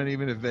common,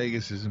 even if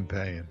Vegas isn't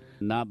paying.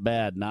 Not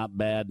bad, not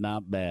bad,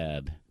 not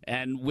bad.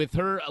 And with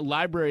her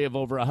library of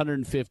over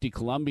 150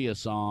 Columbia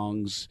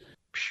songs,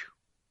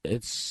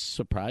 it's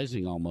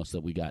surprising almost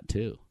that we got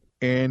two.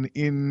 And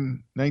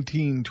in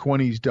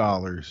 1920s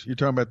dollars, you're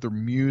talking about the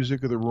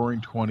music of the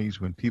Roaring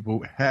 20s when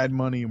people had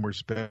money and were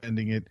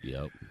spending it.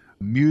 Yep.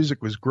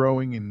 Music was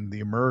growing in the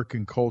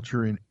American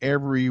culture in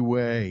every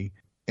way,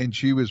 and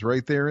she was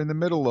right there in the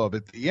middle of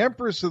it. The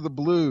Empress of the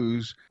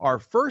Blues, our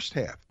first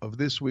half of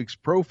this week's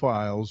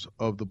Profiles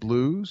of the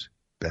Blues,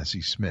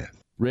 Bessie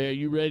Smith. Ray, are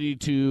you ready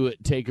to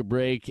take a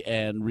break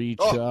and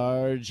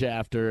recharge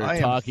after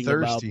talking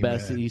about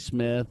Bessie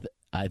Smith?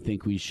 I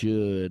think we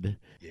should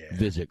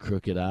visit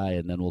Crooked Eye,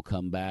 and then we'll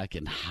come back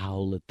and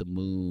howl at the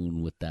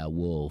moon with that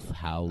wolf.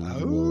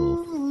 Howling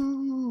wolf.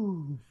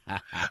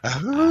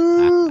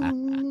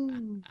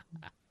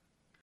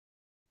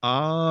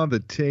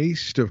 The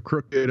taste of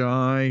Crooked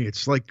Eye.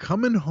 It's like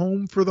coming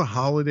home for the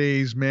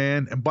holidays,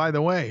 man. And by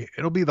the way,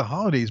 it'll be the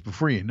holidays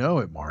before you know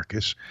it,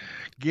 Marcus.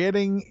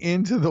 Getting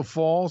into the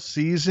fall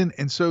season,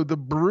 and so the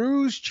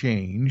brews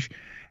change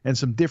and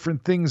some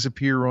different things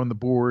appear on the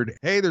board.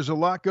 Hey, there's a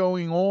lot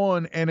going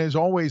on, and as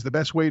always, the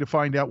best way to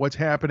find out what's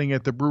happening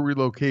at the brewery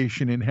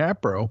location in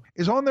Hatboro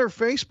is on their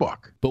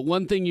Facebook. But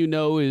one thing you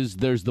know is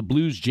there's the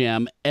Blues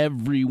Jam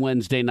every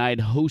Wednesday night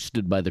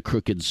hosted by the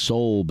Crooked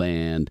Soul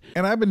Band.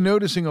 And I've been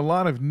noticing a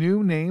lot of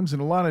new names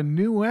and a lot of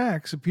new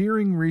acts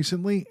appearing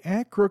recently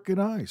at Crooked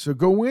Eye. So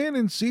go in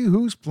and see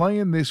who's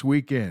playing this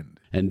weekend.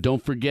 And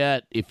don't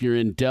forget, if you're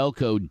in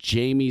Delco,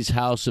 Jamie's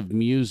House of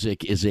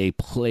Music is a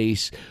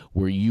place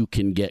where you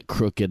can get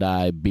Crooked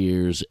Eye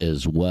beers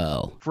as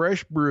well.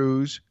 Fresh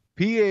brews,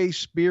 PA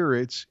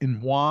spirits, and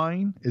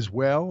wine, as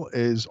well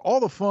as all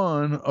the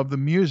fun of the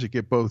music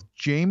at both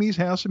Jamie's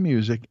House of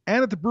Music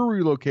and at the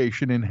brewery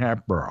location in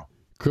Hatboro.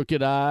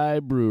 Crooked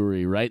Eye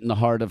Brewery, right in the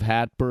heart of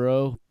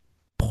Hatboro,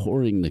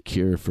 pouring the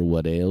cure for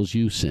what ails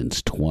you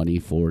since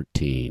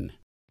 2014.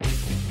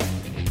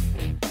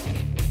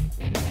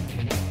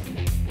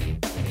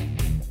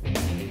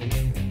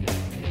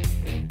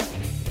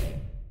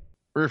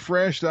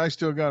 Refreshed, I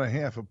still got a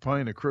half a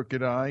pint of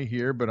Crooked Eye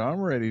here, but I'm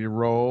ready to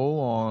roll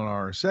on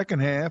our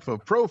second half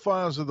of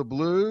Profiles of the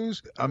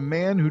Blues, a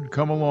man who'd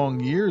come along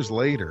years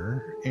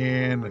later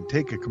and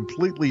take a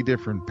completely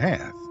different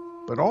path,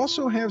 but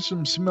also have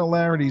some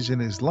similarities in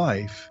his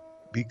life,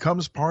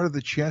 becomes part of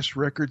the Chess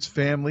Records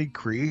family,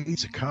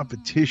 creates a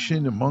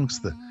competition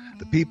amongst the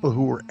people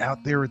who were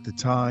out there at the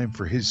time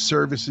for his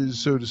services,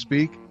 so to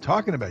speak.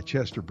 Talking about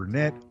Chester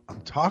Burnett,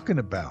 I'm talking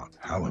about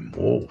Howlin'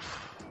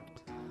 Wolf.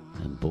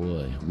 And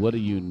boy, what a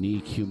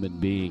unique human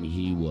being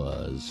he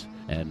was,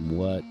 and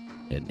what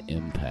an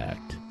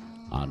impact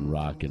on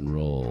rock and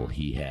roll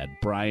he had.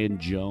 Brian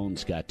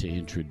Jones got to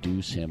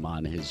introduce him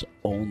on his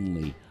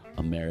only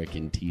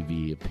American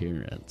TV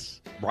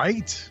appearance.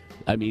 Right?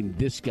 I mean,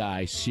 this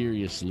guy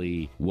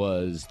seriously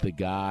was the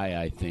guy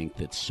I think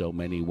that so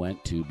many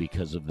went to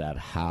because of that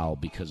howl,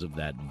 because of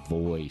that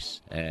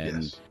voice.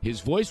 And his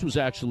voice was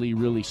actually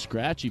really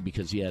scratchy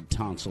because he had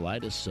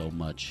tonsillitis so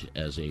much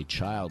as a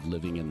child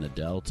living in the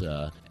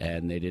Delta,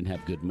 and they didn't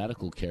have good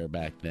medical care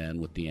back then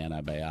with the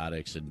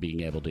antibiotics and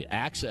being able to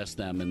access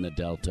them in the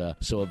Delta.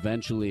 So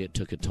eventually it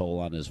took a toll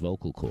on his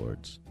vocal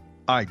cords.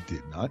 I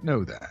did not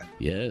know that.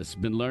 Yes,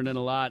 been learning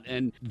a lot.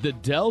 And the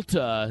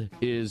Delta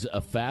is a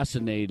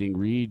fascinating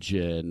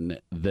region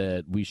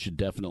that we should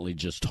definitely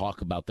just talk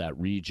about that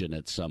region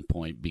at some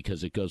point,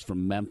 because it goes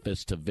from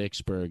Memphis to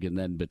Vicksburg and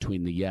then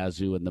between the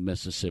Yazoo and the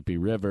Mississippi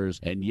rivers.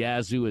 And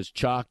Yazoo is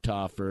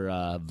Choctaw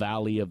for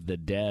Valley of the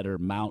Dead or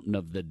Mountain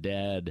of the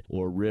Dead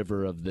or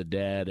River of the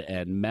Dead.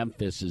 And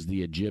Memphis is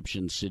the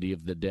Egyptian city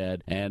of the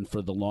dead. And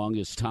for the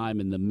longest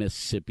time in the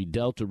Mississippi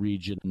Delta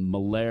region,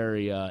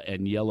 malaria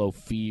and yellow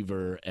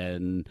fever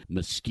and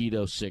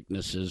mosquito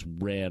sicknesses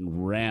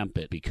ran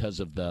rampant because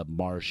of the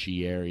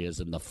marshy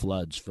areas and the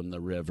floods from the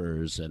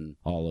rivers and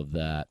all of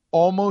that.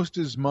 Almost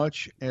as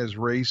much as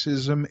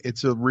racism,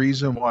 it's a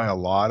reason why a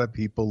lot of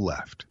people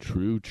left.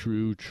 True,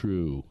 true,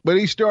 true. But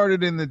he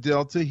started in the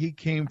Delta. He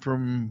came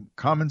from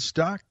common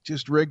stock,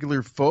 just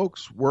regular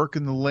folks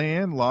working the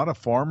land, a lot of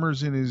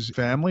farmers in his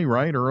family,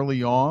 right,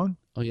 early on.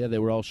 Oh, yeah, they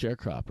were all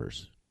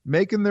sharecroppers.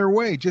 Making their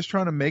way, just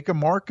trying to make a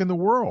mark in the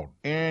world.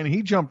 And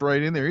he jumped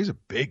right in there. He's a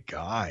big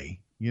guy.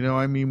 You know,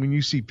 I mean, when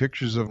you see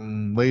pictures of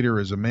him later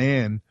as a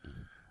man,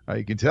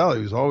 you can tell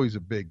he was always a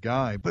big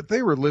guy. But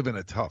they were living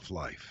a tough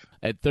life.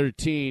 At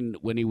 13,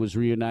 when he was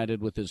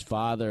reunited with his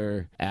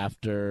father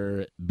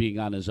after being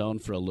on his own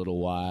for a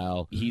little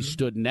while, he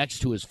stood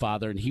next to his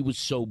father, and he was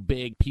so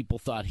big, people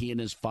thought he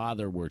and his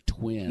father were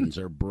twins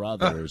or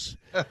brothers.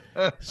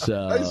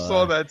 So I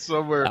saw that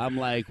somewhere. I'm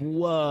like,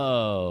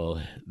 whoa,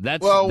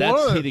 that's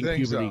hitting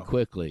puberty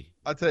quickly.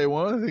 I'll tell you,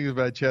 one of the things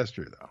about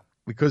Chester, though,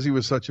 because he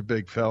was such a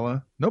big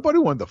fella, nobody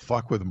wanted to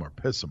fuck with him or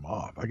piss him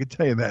off. I could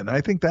tell you that. And I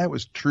think that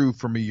was true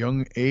from a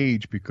young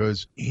age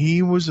because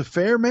he was a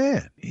fair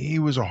man. He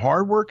was a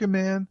hardworking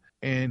man.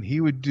 and he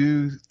would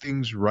do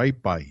things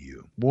right by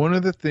you. One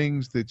of the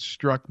things that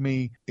struck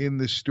me in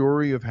the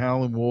story of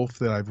Howlin' Wolf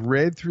that I've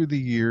read through the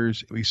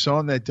years, we saw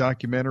in that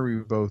documentary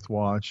we both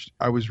watched.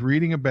 I was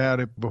reading about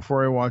it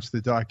before I watched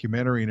the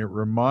documentary, and it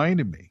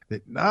reminded me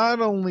that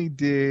not only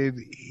did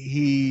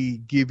he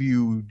give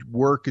you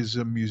work as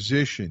a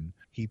musician,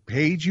 he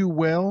paid you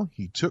well.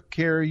 He took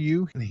care of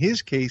you. In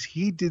his case,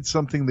 he did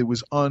something that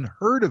was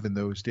unheard of in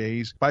those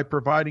days by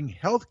providing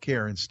health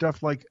care and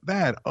stuff like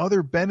that,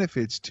 other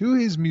benefits to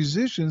his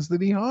musicians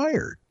that he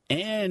hired.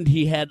 And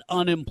he had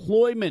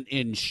unemployment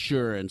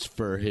insurance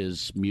for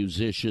his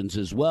musicians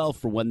as well,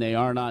 for when they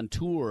aren't on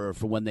tour or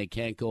for when they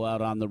can't go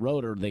out on the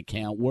road or they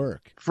can't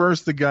work.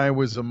 First, the guy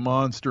was a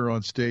monster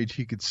on stage.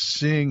 He could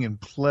sing and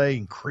play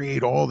and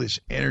create all this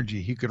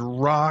energy. He could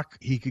rock.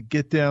 He could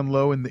get down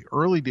low. In the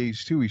early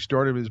days, too, he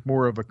started as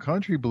more of a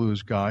country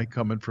blues guy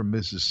coming from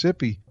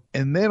Mississippi.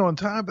 And then on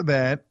top of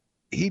that,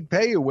 he'd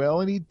pay you well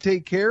and he'd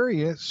take care of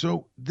you.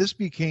 So this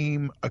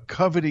became a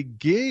coveted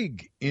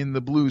gig in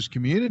the blues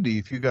community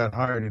if you got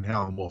hired in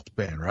Howlin' Wolf's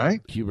band, right?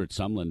 Hubert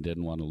Sumlin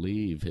didn't want to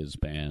leave his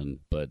band,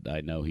 but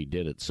I know he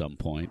did at some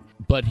point.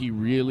 But he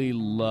really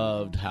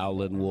loved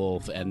Howlin'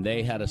 Wolf, and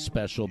they had a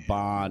special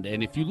bond.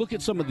 And if you look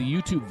at some of the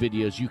YouTube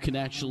videos, you can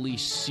actually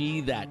see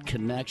that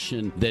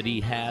connection that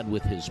he had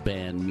with his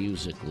band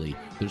musically.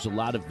 There's a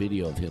lot of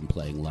video of him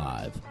playing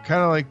live.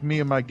 Kind of like me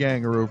and my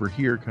gang are over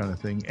here kind of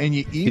thing. And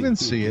you even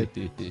see it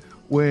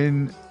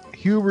when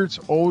Hubert's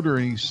older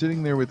and he's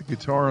sitting there with the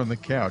guitar on the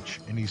couch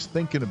and he's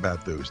thinking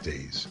about those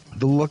days.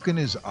 The look in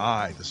his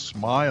eye, the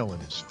smile in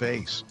his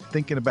face,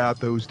 thinking about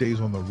those days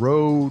on the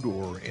road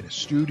or in a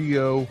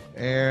studio,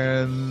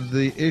 and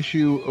the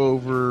issue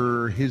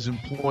over his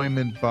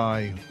employment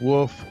by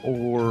Wolf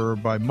or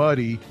by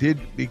Muddy did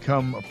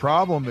become a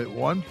problem at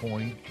one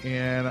point.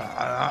 And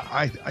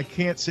I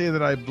can't say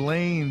that I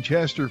blame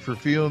Chester for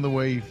feeling the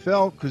way he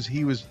felt, because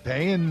he was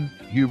paying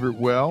Hubert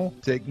well,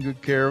 taking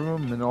good care of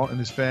him and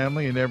his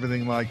family and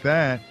everything like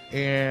that.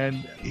 And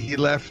he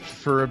left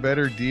for a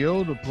better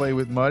deal to play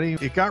with Muddy.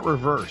 It got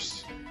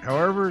reversed.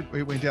 However,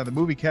 it went down. The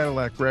movie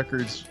Cadillac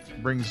Records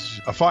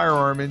brings a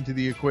firearm into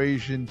the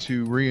equation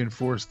to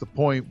reinforce the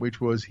point, which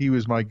was he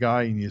was my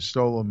guy and you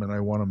stole him and I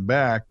want him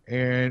back.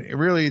 And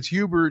really, it's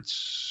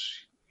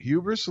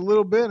Hubert's a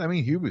little bit. I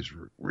mean, Hubert's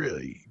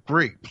really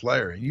great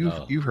player. And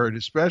you've heard,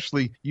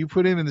 especially you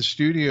put him in the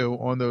studio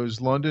on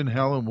those London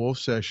Howlin' Wolf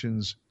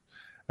sessions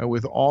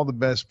with all the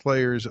best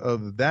players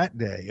of that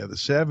day, of the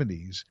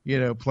 70s,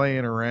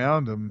 playing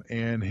around him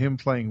and him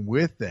playing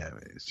with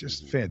them. It's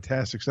just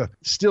fantastic stuff.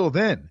 Still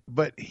then,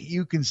 but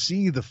you can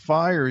see the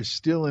fire is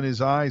still in his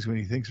eyes when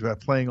he thinks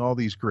about playing all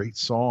these great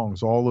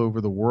songs all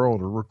over the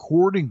world or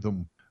recording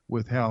them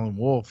with Howlin'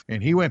 Wolf.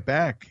 And he went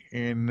back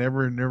and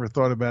never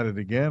thought about it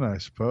again, I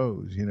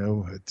suppose.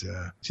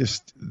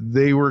 Just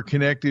they were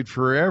connected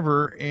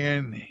forever.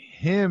 And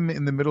him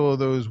in the middle of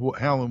those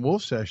Howlin'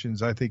 Wolf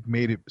sessions, I think,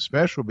 made it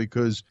special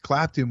because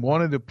Clapton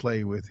wanted to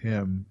play with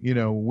him.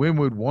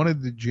 Winwood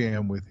wanted to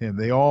jam with him.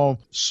 They all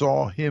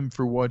saw him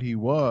for what he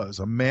was,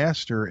 a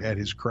master at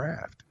his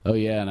craft. Oh,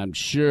 yeah, and I'm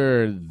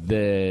sure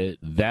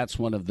that's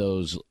one of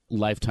those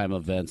lifetime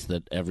events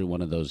that every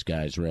one of those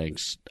guys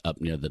ranks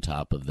up near the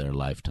top of their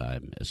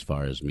lifetime as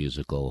far as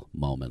musical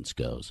moments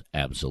goes.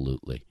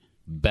 Absolutely.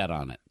 Bet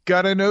on it.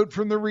 Got a note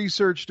from the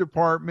research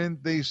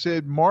department. They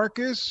said,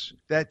 Marcus,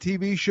 that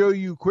TV show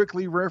you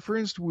quickly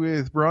referenced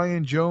with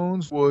Brian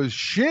Jones was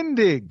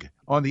Shindig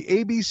on the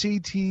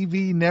ABC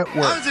TV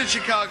network. I was in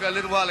Chicago a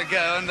little while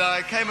ago, and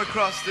I came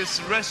across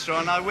this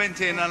restaurant. I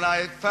went in, and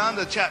I found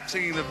a chap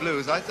singing the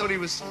blues. I thought he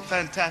was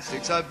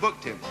fantastic, so I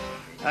booked him.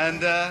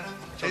 And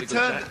it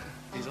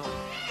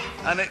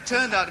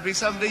turned out to be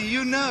somebody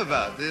you know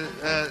about.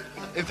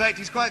 In fact,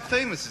 he's quite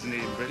famous, isn't he,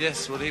 in Britain?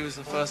 Yes, well, he was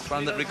the first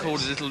one that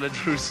recorded Little Red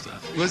Rooster.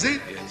 Was he?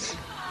 Yes.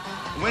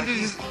 When did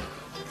he...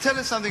 Tell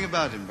us something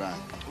about him, Brian.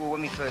 Well, when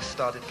we first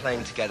started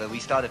playing together, we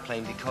started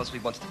playing because we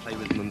wanted to play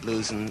rhythm and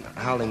blues, and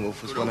Howlin'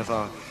 Wolf was one of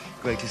our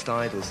greatest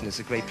idols, and it's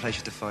a great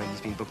pleasure to find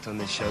he's been booked on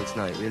this show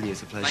tonight. It really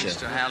is a pleasure. Thanks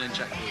to Howlin'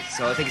 Jack Wolf.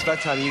 So I think it's about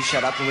time you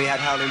shut up and we had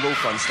Howlin'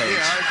 Wolf on stage.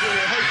 Yeah, I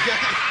agree. Okay.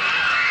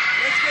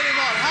 Let's get him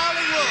on.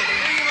 Howlin' Wolf,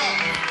 bring him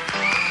on.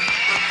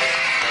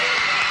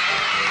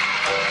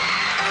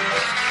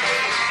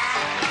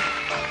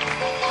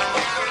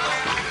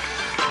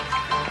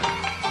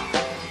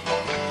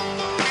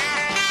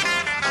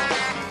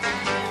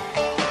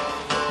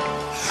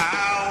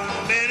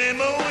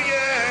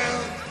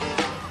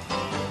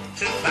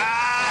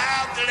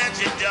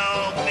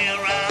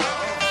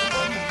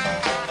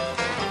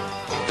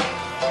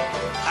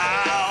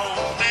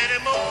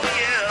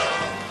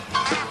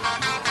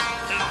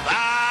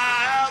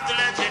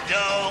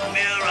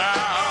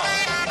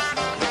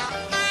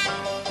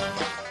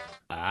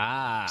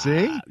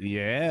 See?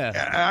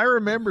 Yeah. I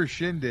remember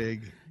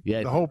Shindig.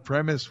 Yeah. The whole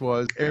premise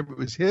was it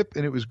was hip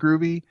and it was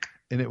groovy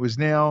And it was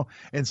now,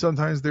 and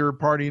sometimes they were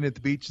partying at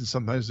the beach, and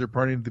sometimes they're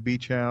partying at the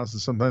beach house,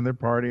 and sometimes they're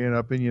partying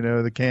up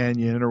in, the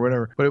canyon or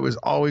whatever. But it was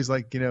always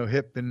like,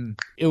 hip and...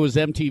 It was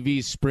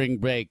MTV's Spring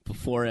Break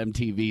before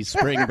MTV's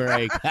Spring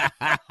Break.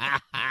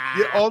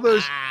 Yeah,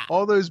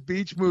 all those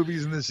beach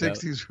movies in the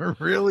 60s were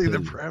really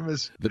the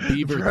premise. The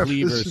Beaver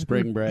Cleaver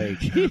Spring Break.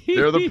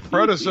 They're the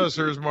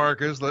predecessors,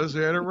 Marcus. Let's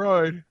get it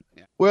right.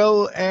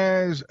 Well,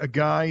 as a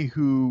guy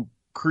who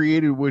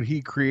created what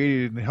he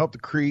created and helped to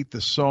create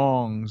the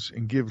songs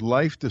and give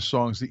life to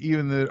songs that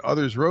even the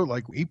others wrote,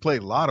 like he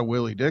played a lot of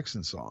Willie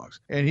Dixon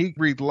songs, and he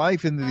breathed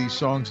life into these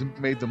songs and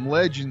made them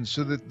legends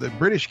so that the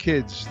British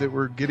kids that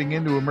were getting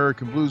into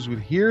American blues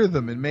would hear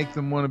them and make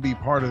them want to be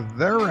part of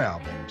their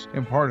albums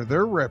and part of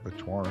their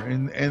repertoire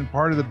and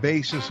part of the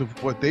basis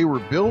of what they were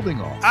building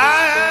on.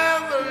 I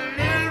have a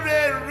little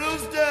red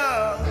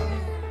rooster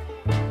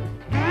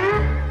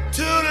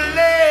to the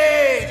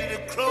lady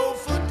to crow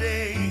for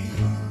days.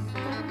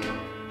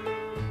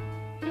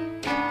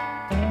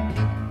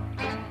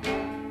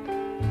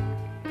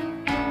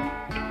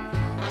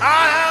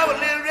 I have a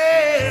little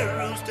red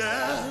rooster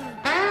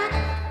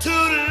to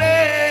the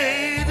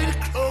lady to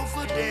crow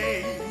for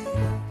days.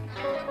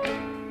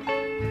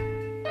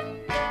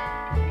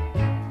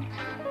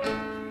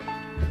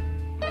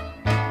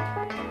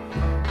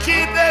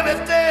 Keep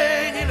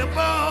everything in the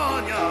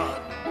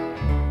barnyard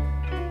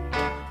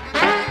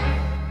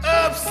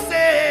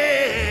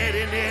upset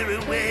in every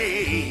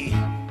way.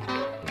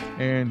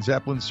 And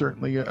Zeppelin's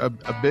certainly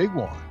a big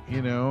one,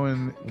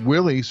 and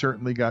Willie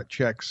certainly got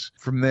checks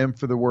from them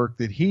for the work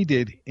that he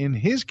did. In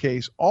his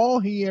case, all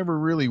he ever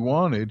really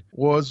wanted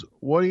was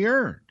what he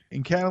earned.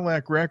 In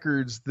Cadillac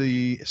Records,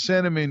 the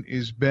sentiment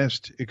is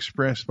best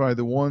expressed by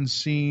the one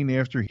scene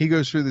after he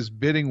goes through this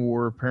bidding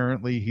war.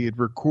 Apparently, he had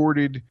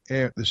recorded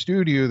at the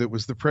studio that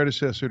was the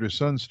predecessor to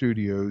Sun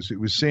Studios. It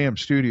was Sam's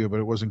studio, but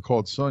it wasn't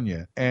called Sun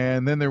yet.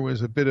 And then there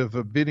was a bit of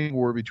a bidding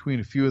war between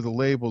a few of the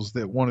labels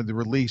that wanted to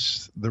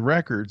release the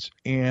records.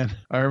 And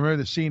I remember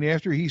the scene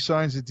after he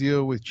signs a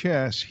deal with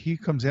Chess, he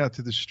comes out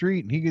to the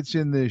street and he gets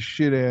in this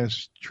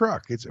shit-ass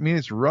truck.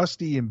 It's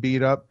rusty and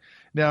beat up.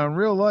 Now, in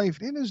real life,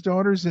 and his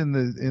daughters in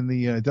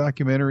the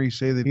documentary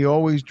say that he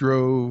always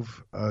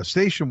drove a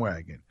station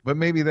wagon, but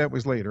maybe that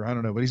was later. I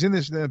don't know. But he's in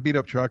this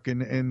beat-up truck,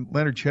 and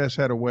Leonard Chess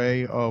had a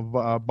way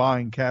of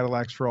buying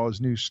Cadillacs for all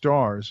his new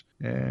stars,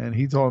 and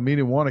he told him he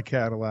didn't want a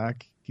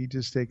Cadillac. He'd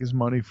just take his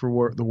money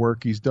for the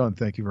work he's done.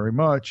 Thank you very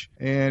much.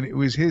 And it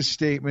was his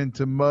statement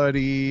to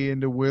Muddy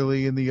and to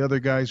Willie and the other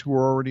guys who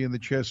were already in the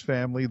Chess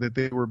family that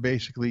they were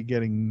basically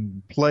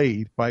getting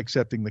played by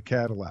accepting the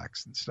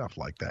Cadillacs and stuff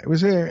like that. It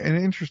was an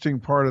interesting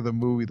part of the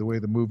movie, the way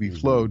the movie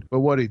flowed.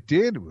 But what it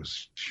did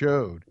was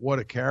showed what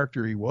a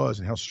character he was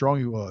and how strong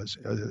he was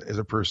as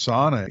a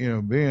persona.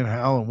 Being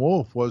Howlin'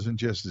 Wolf wasn't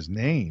just his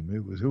name.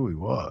 It was who he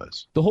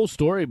was. The whole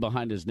story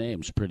behind his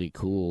name's pretty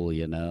cool,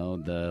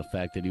 the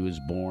fact that he was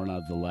born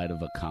of the light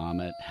of a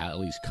comet.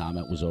 Halley's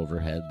Comet was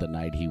overhead the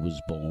night he was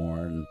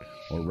born,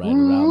 or right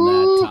around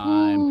that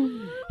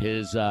time.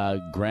 His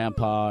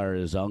grandpa or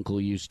his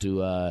uncle used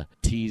to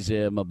tease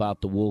him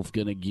about the wolf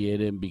gonna get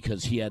him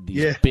because he had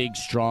these big,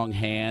 strong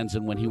hands,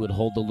 and when he would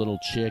hold the little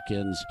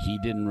chickens, he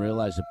didn't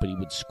realize it, but he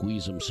would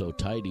squeeze them so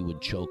tight he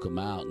would choke them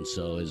out. And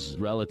so his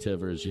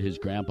relative or his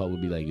grandpa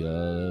would be like,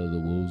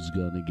 the wolf's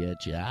gonna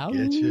get you.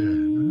 Get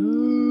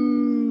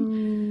you.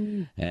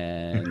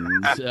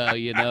 And so,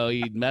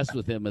 he'd mess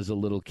with him as a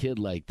little kid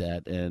like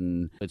that.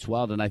 And it's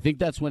wild. And I think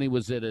that's when he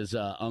was at his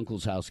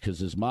uncle's house because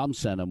his mom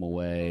sent him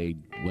away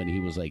when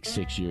he was like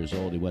 6 years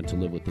old. He went to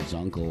live with his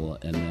uncle.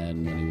 And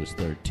then when he was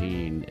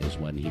 13 is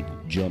when he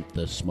jumped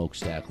the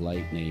Smokestack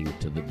Lightning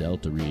to the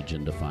Delta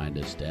region to find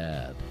his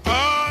dad.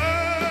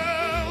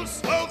 Oh,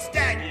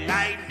 Smokestack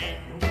Lightning,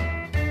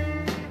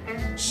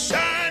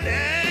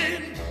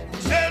 shining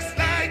just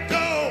like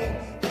gold.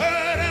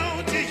 But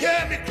don't you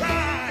hear me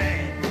cry?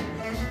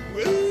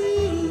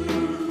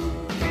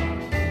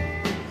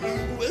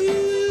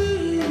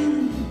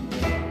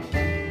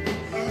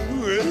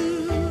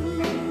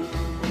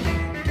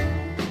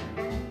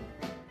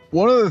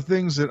 One of the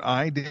things that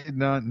I did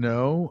not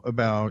know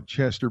about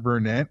Chester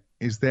Burnett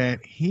is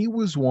that he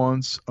was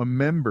once a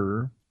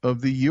member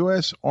of the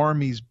U.S.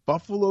 Army's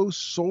Buffalo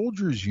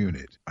Soldiers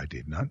Unit. I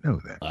did not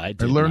know that. I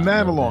learned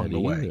that along the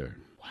way.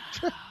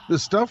 Wow. The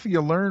stuff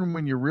you learn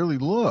when you really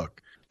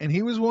look. And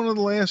he was one of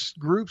the last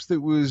groups that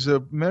was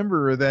a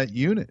member of that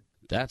unit.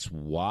 That's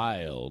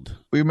wild.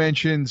 We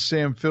mentioned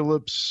Sam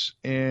Phillips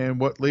and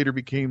what later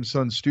became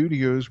Sun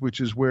Studios,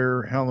 which is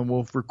where Howlin'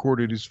 Wolf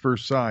recorded his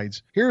first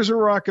sides. Here's a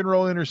rock and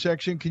roll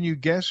intersection. Can you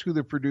guess who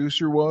the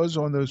producer was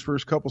on those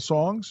first couple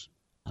songs?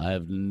 I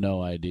have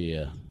no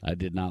idea. I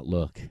did not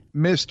look.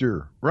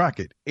 Mr.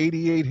 Rocket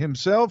 88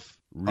 himself,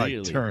 Really?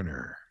 Ike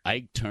Turner.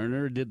 Ike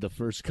Turner did the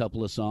first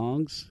couple of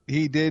songs?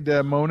 He did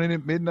Moanin'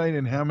 at Midnight,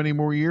 and how many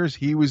more years?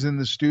 He was in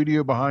the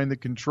studio behind the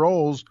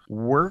controls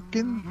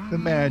working the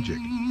magic.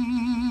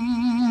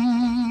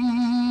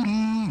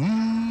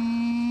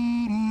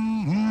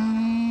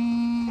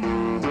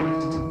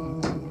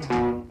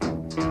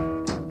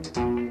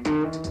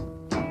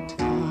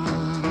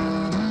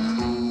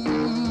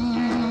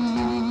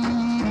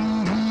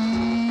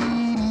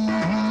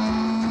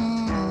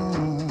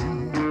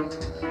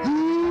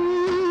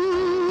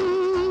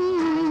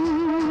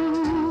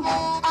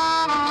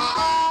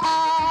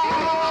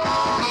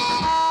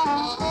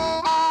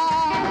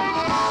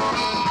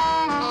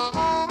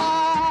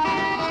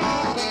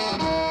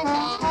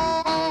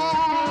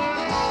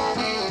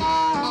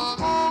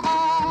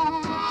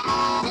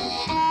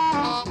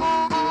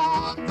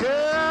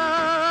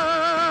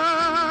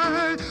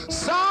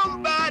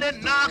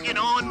 Somebody knocking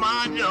on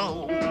my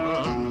door.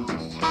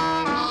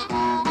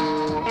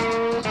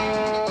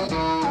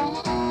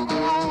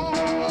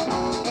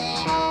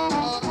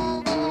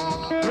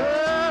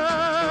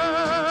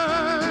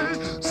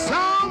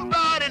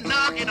 Somebody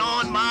knocking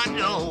on my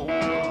door.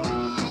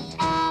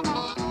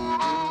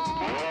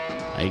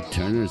 Ike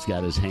Turner's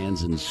got his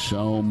hands in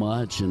so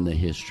much in the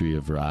history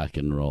of rock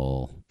and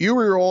roll. You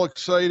were all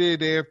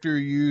excited after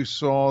you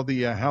saw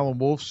the Howlin'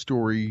 Wolf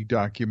story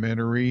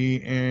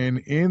documentary, and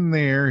in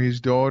there,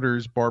 his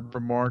daughters, Barbara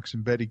Marx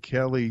and Betty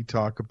Kelly,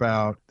 talk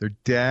about their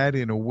dad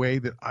in a way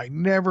that I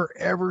never,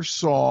 ever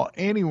saw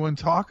anyone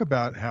talk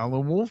about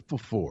Howlin' Wolf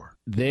before.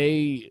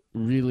 They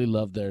really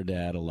loved their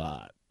dad a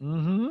lot.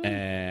 Mm-hmm.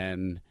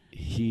 And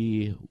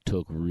he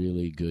took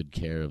really good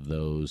care of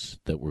those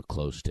that were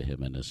close to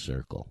him in his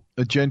circle.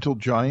 A gentle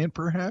giant,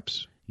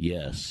 perhaps?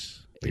 Yes.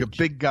 Like a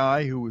big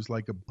guy who was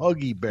like a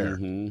buggy bear.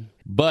 Mm-hmm.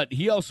 But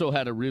he also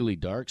had a really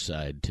dark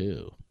side,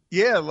 too.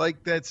 Yeah,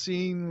 like that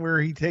scene where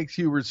he takes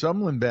Hubert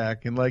Sumlin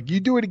back and like, you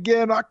do it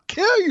again, I'll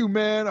kill you,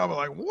 man. I'm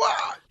like,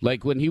 what?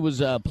 Like when he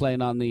was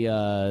playing on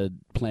the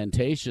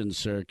plantation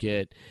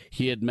circuit,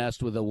 he had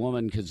messed with a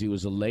woman because he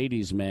was a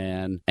ladies'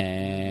 man,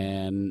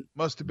 and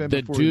must have been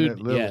the before dude. He met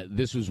Lily. Yeah,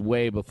 this was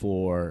way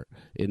before,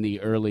 in the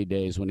early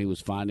days when he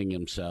was finding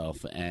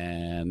himself,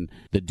 and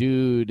the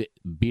dude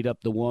beat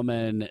up the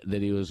woman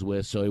that he was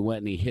with, so he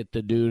went and he hit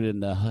the dude in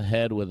the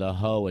head with a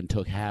hoe and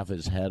took half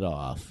his head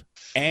off,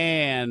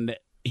 and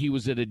he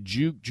was at a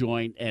juke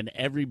joint, and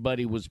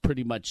everybody was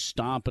pretty much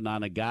stomping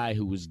on a guy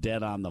who was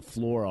dead on the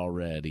floor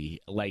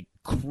already. Like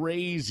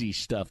crazy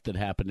stuff that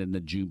happened in the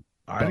juke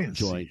I didn't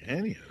joint. see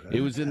any of that.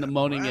 It was in the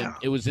Moaning. Wow.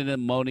 It was in the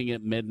Moaning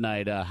at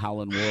Midnight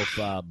Howlin' Wolf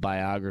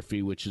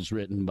biography, which is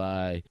written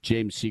by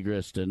James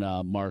Segrist and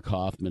Mark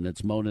Hoffman.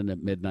 It's Moaning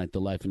at Midnight: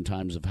 The Life and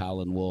Times of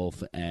Howlin'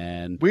 Wolf,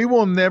 and we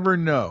will never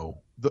know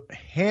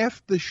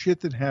half the shit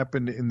that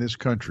happened in this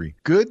country,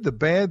 good, the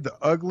bad, the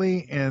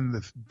ugly, and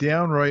the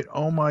downright,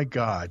 oh my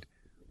God,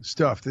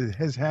 stuff that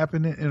has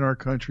happened in our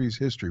country's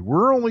history.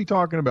 We're only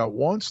talking about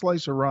one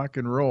slice of rock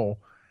and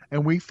roll,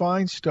 and we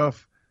find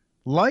stuff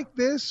like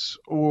this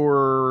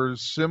or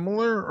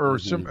similar or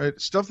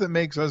stuff that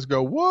makes us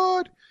go,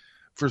 what?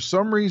 For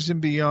some reason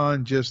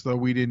beyond just though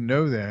we didn't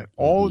know that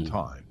all the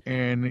time.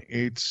 And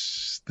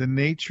it's the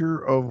nature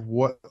of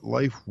what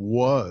life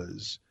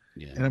was.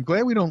 Yeah. And I'm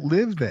glad we don't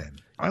live then.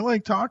 I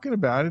like talking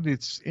about it.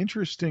 It's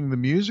interesting. The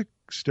music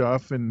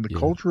stuff and the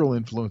cultural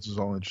influence is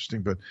all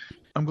interesting, but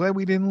I'm glad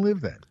we didn't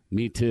live then.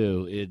 Me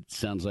too. It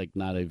sounds like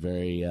not a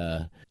very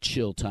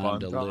chill time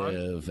to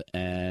live.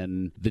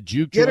 And the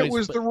juke joints. Yet it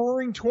was the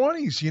Roaring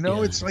 20s, you know?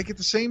 Yeah. It's like at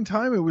the same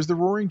time, it was the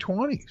Roaring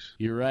 20s.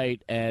 You're right.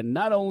 And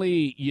not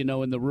only, you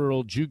know, in the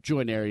rural juke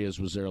joint areas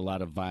was there a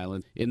lot of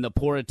violence. In the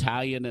poor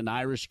Italian and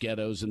Irish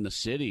ghettos in the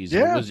cities,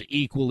 it was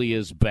equally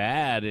as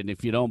bad. And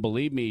if you don't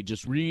believe me,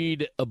 just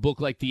read a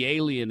book like The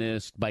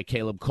Alienist by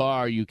Caleb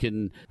Carr. You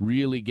can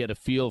really get a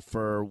feel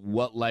for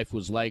what life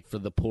was like for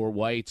the poor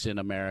whites in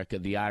America,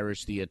 the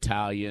Irish, the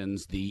Italians,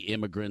 the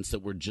immigrants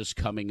that were just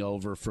coming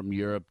over from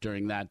Europe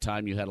during that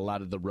time. You had a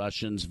lot of the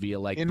Russians via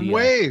like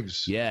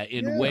waves.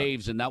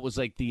 Waves, and that was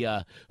like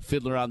the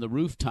Fiddler on the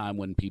Roof time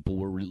when people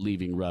were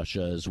leaving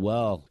Russia as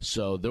well.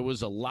 So there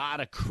was a lot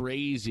of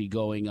crazy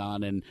going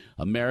on, and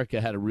America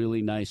had a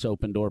really nice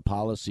open door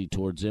policy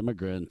towards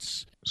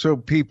immigrants. So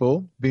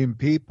people, being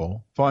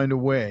people, find a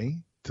way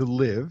to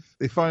live.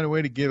 They find a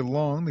way to get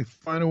along. They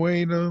find a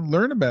way to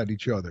learn about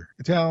each other.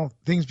 It's how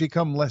things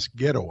become less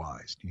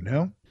ghettoized, you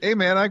know? Hey,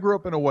 man, I grew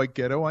up in a white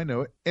ghetto. I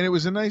know it. And it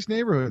was a nice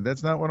neighborhood.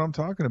 That's not what I'm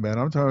talking about.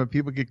 I'm talking about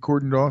people get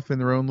cordoned off in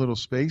their own little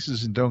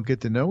spaces and don't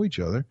get to know each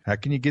other. How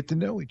can you get to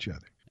know each other?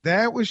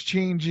 That was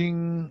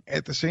changing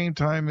at the same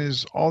time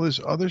as all this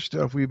other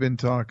stuff we've been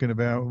talking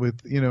about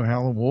with, you know,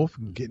 Howlin' Wolf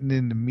and getting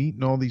into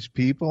meeting all these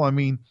people. I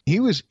mean,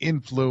 he was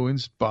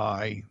influenced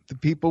by the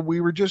people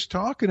we were just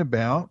talking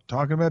about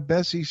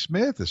Bessie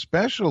Smith,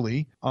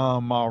 especially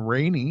Ma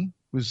Rainey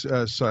was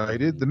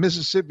cited. The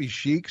Mississippi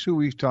Sheiks, who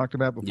we've talked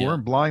about before,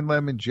 and Blind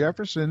Lemon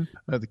Jefferson,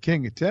 the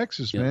King of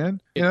Texas,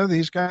 man. You know,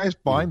 these guys,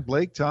 Blind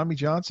Blake, Tommy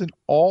Johnson,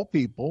 all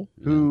people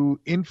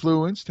who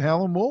influenced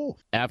Howlin'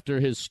 Wolf. After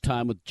his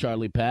time with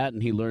Charlie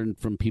Patton, he learned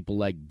from people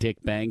like Dick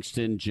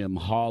Bankston, Jim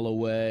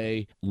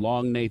Holloway,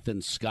 Long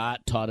Nathan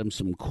Scott taught him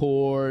some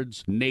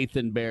chords.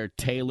 Nathan Bear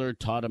Taylor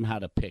taught him how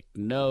to pick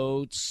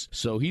notes.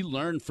 So he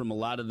learned from a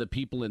lot of the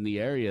people in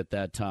the area at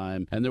that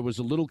time. And there was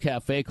a little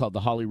cafe called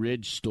the Holly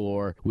Ridge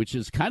Store, which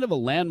is kind of a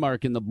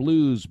landmark in the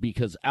blues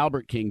because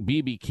Albert King,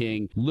 B.B.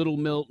 King, Little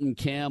Milton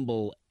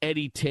Campbell,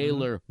 Eddie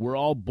Taylor were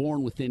all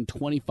born within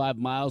 25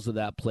 miles of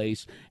that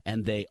place,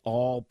 and they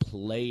all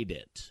played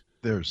it.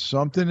 There's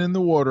something in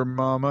the water,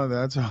 Mama.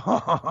 That's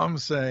all I'm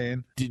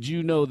saying. Did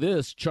you know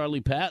this?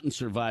 Charlie Patton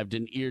survived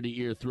an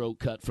ear-to-ear throat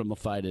cut from a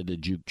fight at a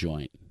juke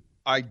joint.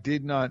 I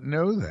did not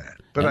know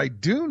that, but I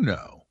do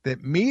know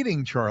that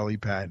meeting Charlie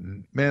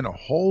Patton meant a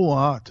whole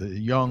lot to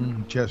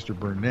young Chester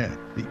Burnett.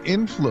 The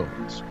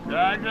influence.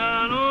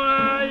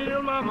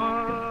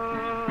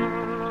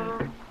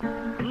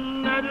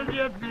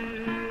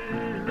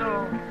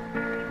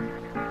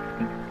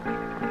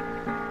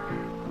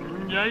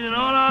 Jackson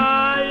on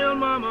high, your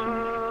mama,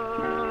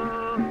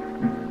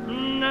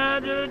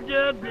 not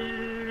just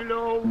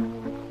below.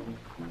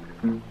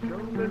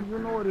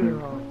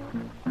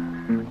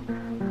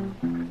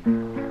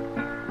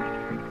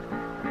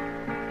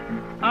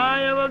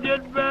 I ever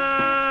get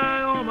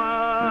back home,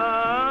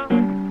 I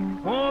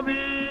won't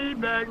be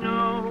back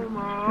no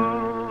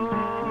more.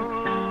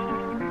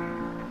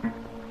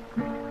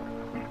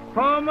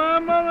 For my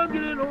mother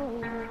get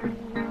old,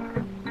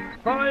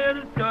 for it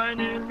is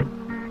shining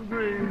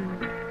gray.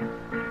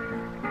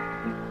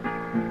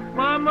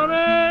 My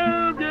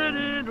mother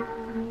get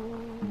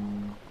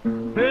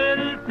old, it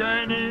is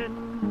shining.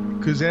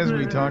 Because as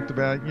we talked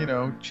about,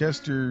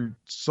 Chester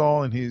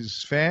saw in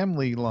his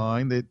family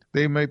line that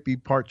they might be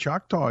part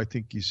Choctaw, I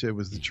think you said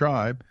was the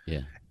tribe.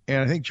 Yeah.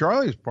 And I think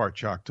Charlie was part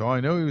Choctaw. I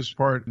know he was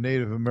part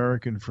Native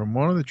American from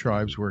one of the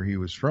tribes where he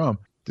was from.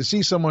 To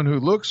see someone who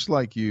looks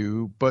like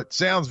you but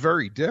sounds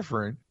very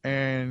different,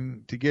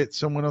 and to get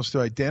someone else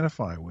to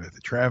identify with,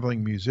 a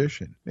traveling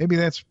musician, maybe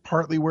that's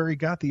partly where he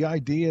got the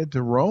idea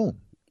to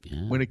roam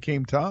when it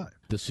came time.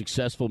 The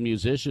successful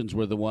musicians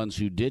were the ones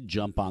who did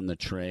jump on the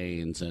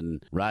trains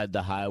and ride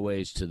the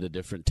highways to the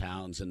different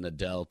towns in the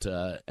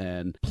Delta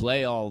and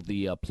play all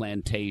the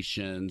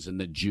plantations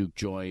and the juke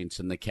joints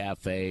and the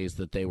cafes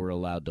that they were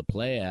allowed to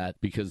play at,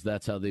 because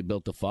that's how they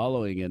built the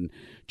following. And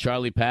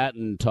Charlie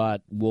Patton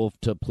taught Wolf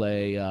to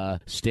play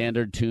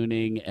standard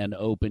tuning and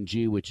open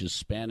G, which is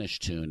Spanish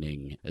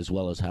tuning, as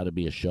well as how to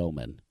be a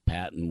showman.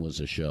 Patton was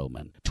a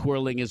showman,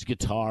 twirling his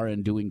guitar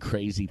and doing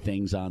crazy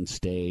things on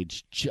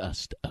stage,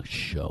 just a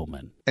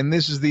showman. And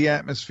this is the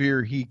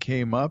atmosphere he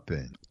came up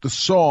in. The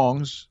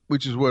songs,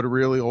 which is what it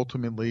really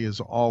ultimately is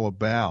all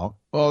about,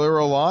 well, there were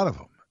a lot of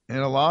them. And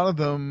a lot of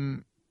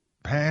them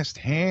passed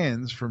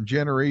hands from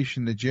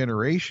generation to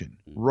generation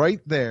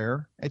right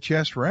there at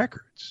Chess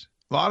Records.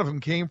 A lot of them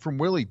came from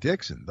Willie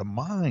Dixon, the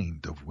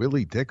mind of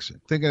Willie Dixon.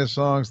 Thinking of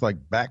songs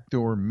like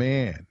Backdoor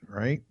Man,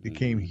 right?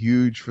 Became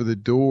huge for the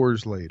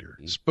Doors later.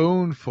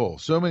 Spoonful,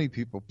 so many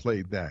people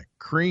played that.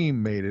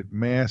 Cream made it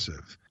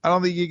massive. I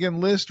don't think you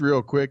can list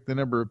real quick the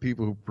number of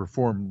people who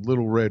performed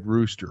Little Red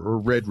Rooster or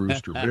Red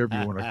Rooster,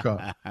 whatever you want to call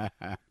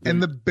it. And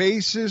the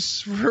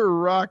basis for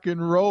rock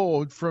and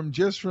roll from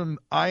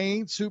I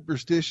Ain't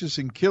Superstitious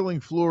and Killing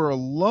Floor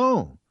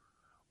alone,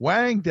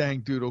 Wang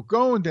Dang Doodle,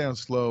 Going Down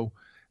Slow,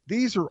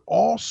 these are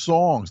all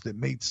songs that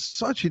made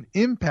such an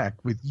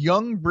impact with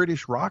young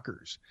British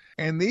rockers.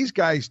 And these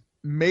guys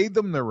made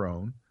them their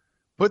own,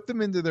 put them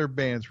into their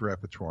band's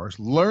repertoires,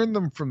 learned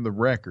them from the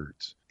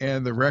records.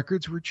 And the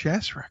records were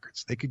Chess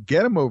Records. They could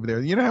get them over there.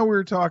 You know how we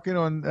were talking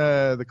on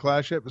the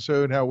Clash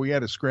episode, how we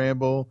had to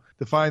scramble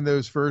to find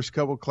those first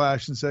couple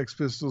Clash and Sex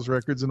Pistols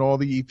records and all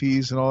the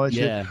EPs and all that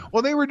shit?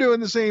 Well, they were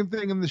doing the same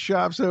thing in the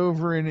shops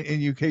over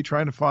in UK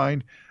trying to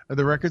find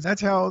the records.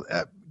 That's how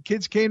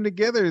kids came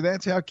together.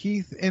 That's how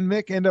Keith and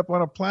Mick end up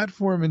on a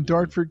platform in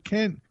Dartford,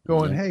 Kent,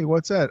 going, hey,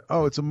 what's that?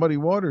 Oh, it's a Muddy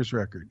Waters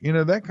record.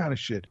 That kind of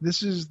shit.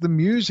 This is the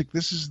music.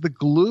 This is the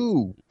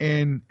glue.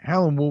 And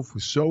Howlin' Wolf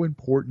was so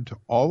important to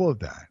all of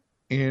that.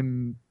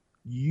 And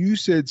you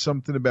said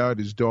something about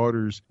his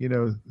daughters,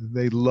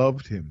 they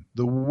loved him.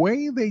 The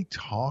way they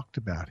talked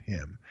about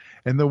him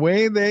and the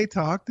way they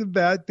talked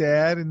about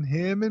Dad and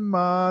him and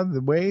Mom,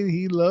 the way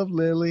he loved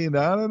Lily and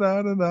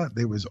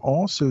it was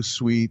all so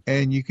sweet.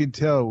 And you could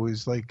tell it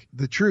was like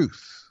the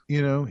truth.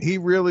 He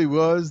really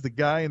was the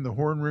guy in the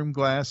horn rim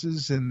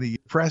glasses and the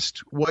pressed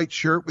white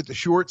shirt with the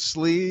short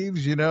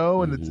sleeves, and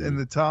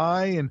the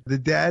tie and the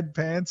dad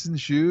pants and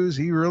shoes.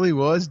 He really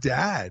was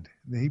Dad.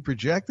 He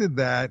projected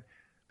that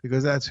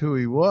because that's who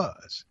he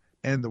was.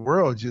 And the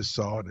world just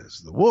saw it as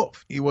the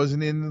Wolf. He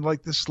wasn't in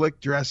like the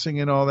slick dressing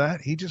and all that.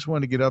 He just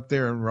wanted to get up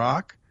there and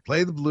rock,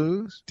 play the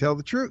blues, tell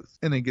the truth,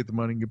 and then get the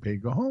money and get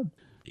paid, go home.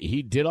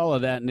 He did all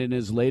of that, and in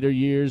his later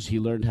years, he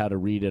learned how to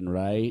read and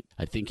write.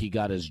 I think he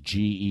got his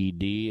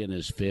GED in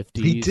his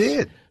 50s. He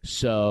did.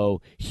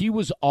 So he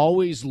was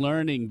always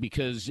learning,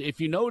 because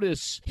if you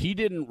notice, he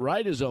didn't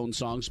write his own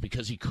songs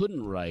because he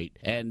couldn't write.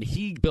 And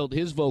he built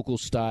his vocal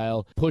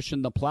style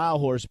pushing the plow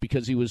horse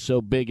because he was so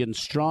big and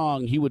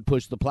strong. He would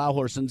push the plow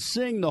horse and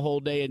sing the whole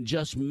day and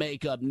just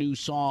make up new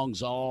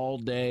songs all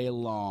day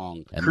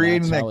long. And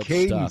creating that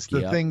cadence,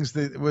 things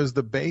that was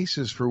the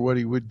basis for what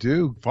he would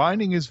do.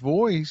 Finding his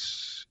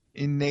voice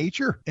in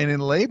nature and in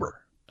labor.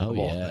 Oh,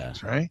 yeah.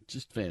 Things, right?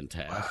 Just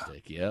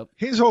fantastic. Wow. Yep.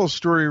 His whole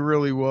story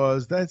really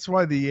was. That's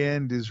why the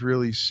end is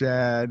really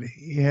sad.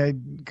 He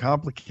had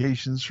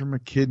complications from a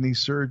kidney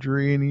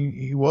surgery, and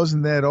he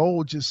wasn't that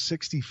old, just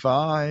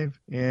 65,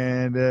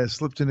 and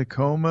slipped in a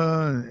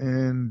coma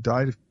and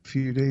died a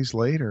few days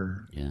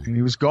later. Yeah. And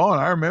he was gone.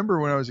 I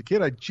remember when I was a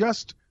kid, I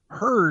just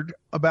heard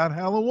about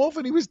Howlin' Wolf,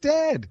 and he was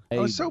dead. I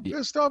was so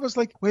pissed off. I was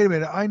like, wait a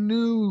minute. I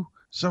knew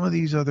some of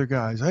these other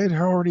guys. I had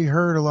already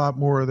heard a lot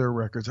more of their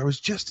records. I was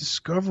just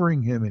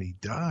discovering him, and he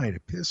died.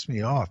 It pissed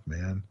me off,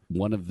 man.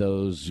 One of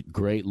those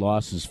great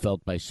losses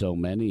felt by so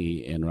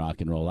many in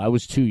rock and roll. I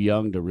was too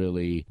young to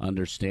really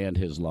understand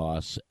his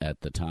loss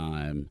at the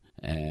time.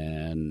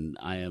 And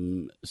I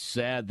am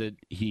sad that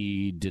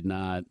he did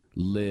not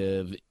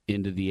live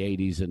into the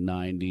 80s and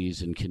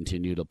 90s and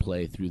continue to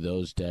play through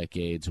those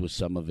decades with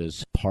some of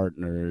his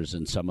partners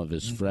and some of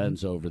his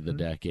friends over the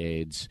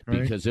decades,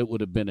 because it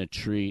would have been a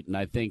treat. And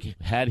I think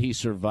had he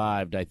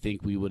survived, I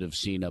think we would have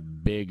seen a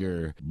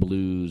bigger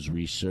blues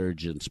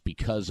resurgence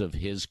because of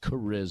his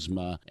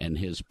charisma and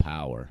his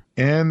power.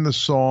 And the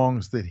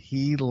songs that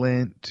he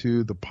lent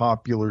to the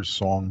popular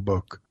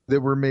songbook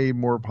that were made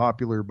more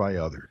popular by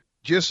others.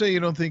 Just so you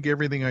don't think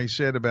everything I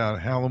said about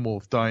Howlin'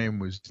 Wolf dying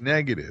was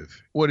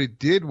negative, what it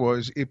did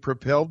was it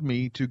propelled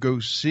me to go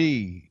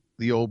see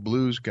the old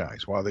blues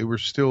guys while they were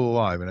still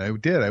alive. And I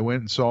did. I went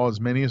and saw as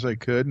many as I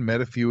could and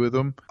met a few of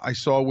them. I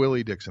saw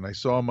Willie Dixon. I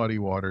saw Muddy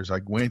Waters.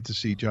 I went to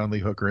see John Lee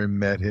Hooker and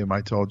met him.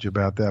 I told you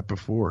about that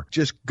before.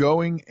 Just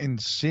going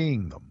and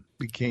seeing them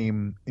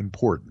became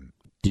important.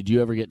 Did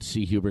you ever get to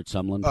see Hubert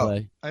Sumlin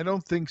play? I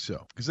don't think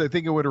so, because I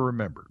think I would have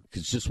remembered.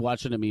 Because just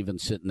watching him even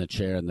sit in the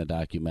chair in the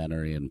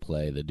documentary and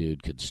play, the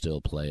dude could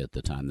still play at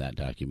the time that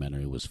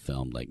documentary was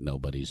filmed like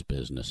nobody's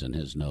business, and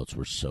his notes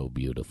were so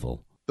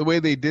beautiful. The way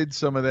they did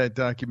some of that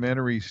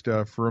documentary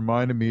stuff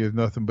reminded me of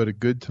Nothing But a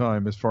Good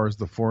Time as far as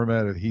the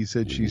format of He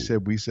Said, She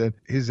Said, We Said.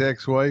 His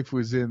ex-wife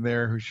was in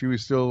there. She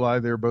was still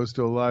alive. They were both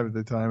still alive at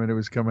the time, and it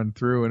was coming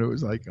through, and it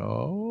was like,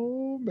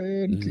 oh,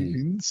 man, you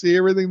didn't see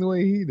everything the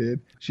way he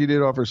did. She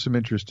did offer some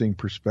interesting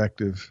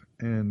perspective.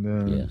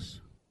 And, yes.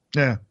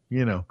 Yeah,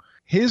 you know,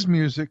 his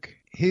music,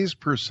 his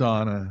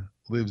persona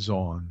lives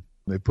on.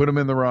 They put him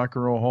in the Rock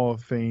and Roll Hall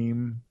of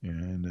Fame,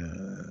 and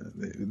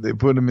they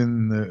put him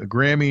in the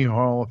Grammy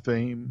Hall of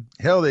Fame.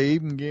 Hell, they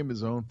even gave him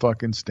his own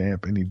fucking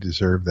stamp, and he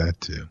deserved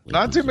that too.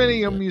 Not too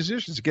many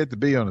musicians get to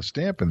be on a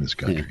stamp in this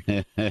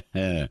country.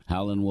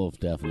 Howlin' Wolf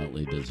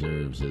definitely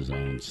deserves his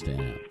own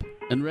stamp.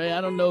 And Ray,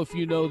 I don't know if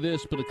you know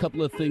this, but a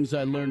couple of things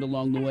I learned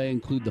along the way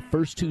include the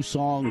first two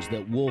songs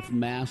that Wolf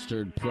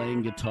mastered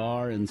playing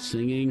guitar and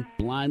singing,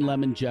 Blind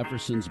Lemon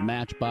Jefferson's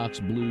Matchbox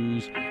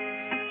Blues.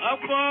 Up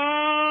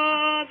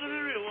on to the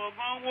river,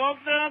 gonna walk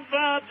down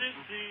by the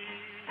sea.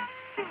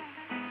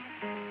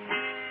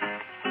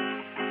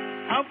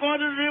 Up on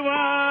the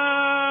river,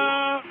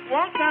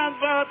 walk down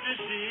by the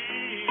sea.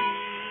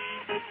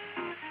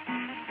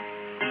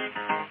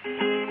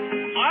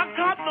 I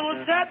got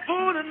those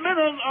tattooed and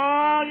middles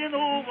arguing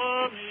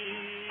over me.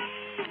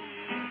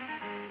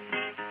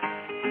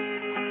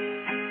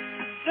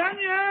 Then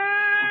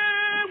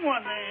yeah,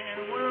 one man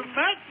with a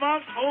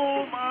matchbox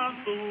hold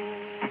my soul.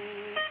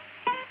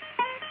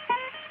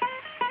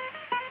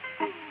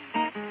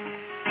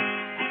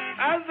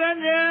 As then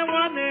yeah,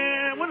 one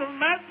man with a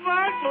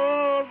matchbox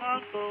hold my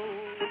soul.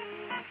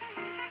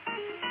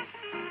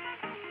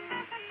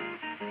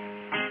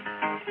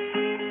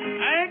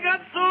 I ain't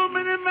got so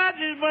many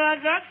matches, but I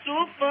got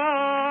so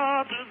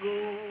far to go.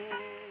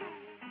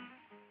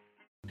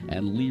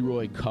 And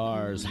Leroy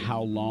Carr's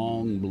How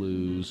Long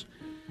Blues.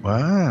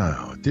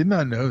 Wow, did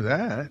not know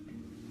that.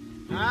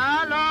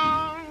 How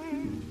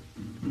long,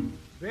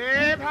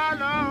 babe, how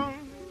long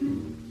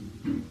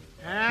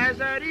has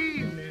that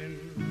evening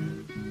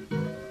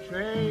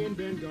train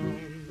been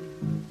gone?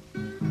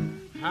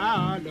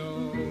 How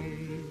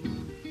long,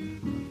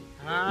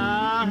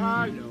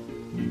 how long,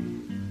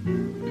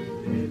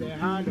 baby,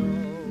 how long?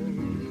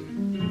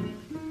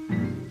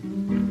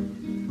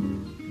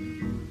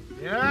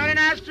 Yeah, and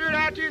I stood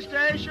at the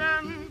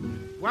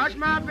station, watched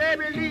my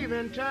baby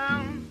leaving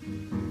town.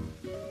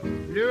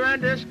 Blue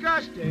and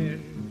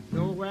disgusted,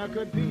 nowhere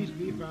could peace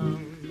be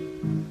found.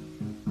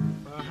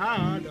 For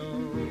how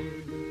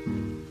long,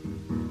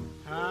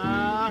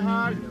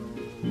 how long,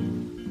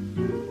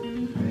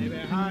 baby,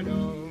 how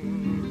long?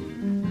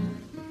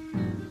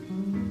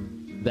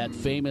 That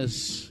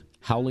famous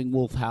Howling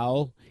Wolf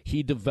howl,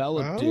 he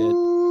developed it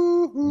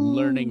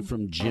learning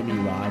from Jimmy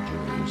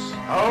Rogers.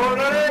 Oh,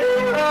 lady,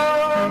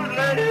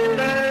 lady,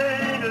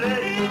 lady,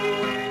 lady.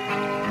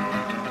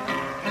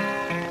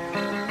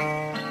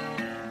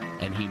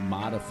 And he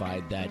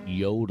modified that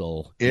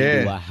yodel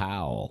into a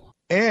howl.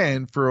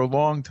 And for a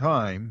long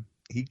time,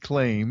 he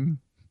claimed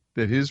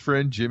that his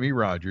friend Jimmy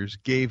Rogers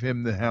gave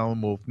him the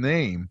Howlin' Wolf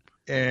name.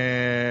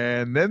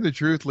 And then the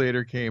truth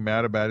later came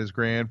out about his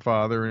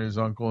grandfather and his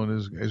uncle and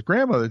his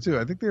grandmother, too.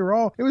 I think they were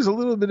all, it was a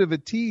little bit of a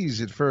tease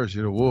at first,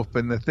 Wolf.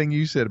 And the thing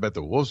you said about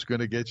the wolf's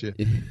going to get you.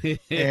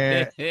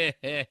 And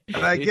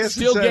I guess it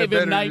still gave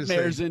him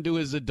nightmares into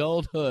his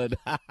adulthood.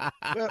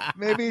 Well,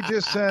 maybe it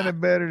just sounded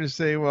better to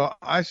say, well,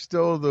 I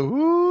stole the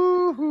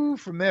woo-hoo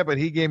from there, but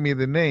he gave me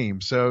the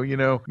name. So,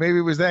 maybe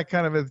it was that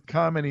kind of a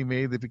comment he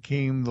made that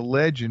became the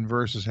legend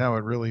versus how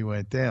it really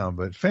went down.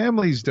 But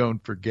families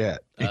don't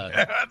forget.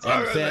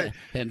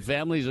 And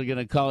families are going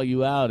to call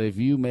you out if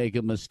you make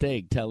a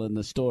mistake telling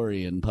the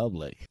story in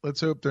public.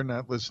 Let's hope they're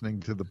not listening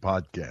to the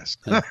podcast.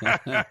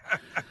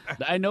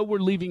 I know we're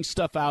leaving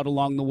stuff out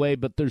along the way,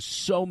 but there's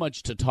so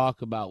much to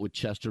talk about with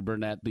Chester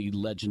Burnett, the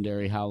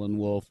legendary Howlin'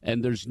 Wolf,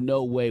 and there's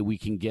no way we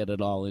can get it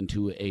all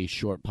into a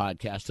short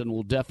podcast, and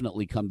we'll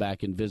definitely come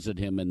back and visit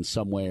revisit him in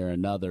some way or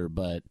another,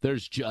 but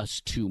there's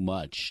just too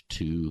much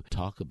to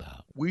talk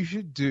about. We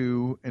should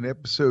do an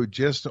episode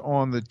just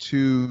on the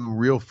 2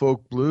 Real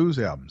Folk Blues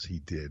albums he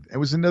did. It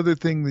was another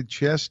thing that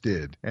Chess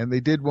did, and they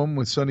did one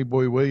with Sonny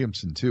Boy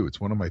Williamson, too. It's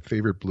one of my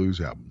favorite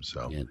blues albums.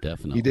 So yeah,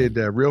 definitely. He did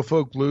Real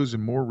Folk Blues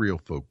and more Real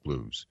Folk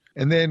Blues.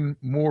 And then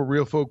more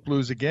Real Folk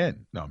Blues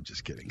again. No, I'm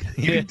just kidding.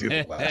 He didn't do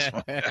the last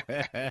one.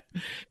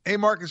 Hey,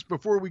 Marcus,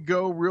 before we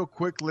go, real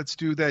quick, let's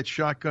do that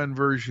shotgun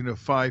version of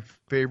 5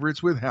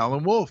 favorites with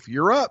Howlin' Wolf.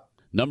 You're up.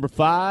 Number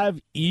 5,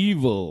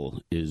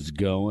 Evil is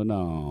Going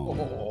On.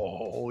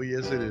 Oh,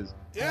 yes, it is.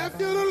 If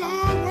you're a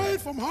long way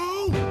from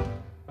home,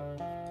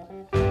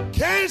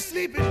 can't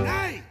sleep at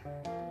night,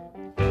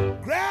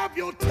 grab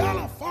your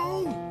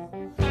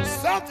telephone.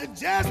 Something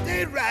just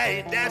ain't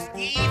right. That's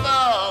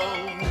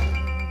evil.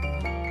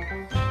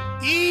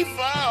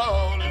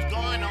 Evil is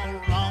going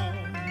on wrong.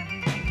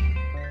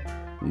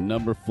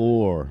 Number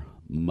 4,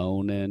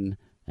 Moanin'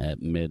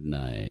 at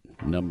Midnight.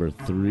 Number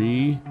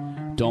 3,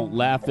 Don't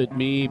Laugh at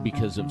Me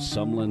because of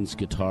Sumlin's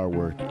guitar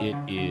work. It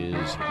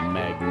is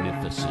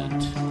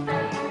magnificent.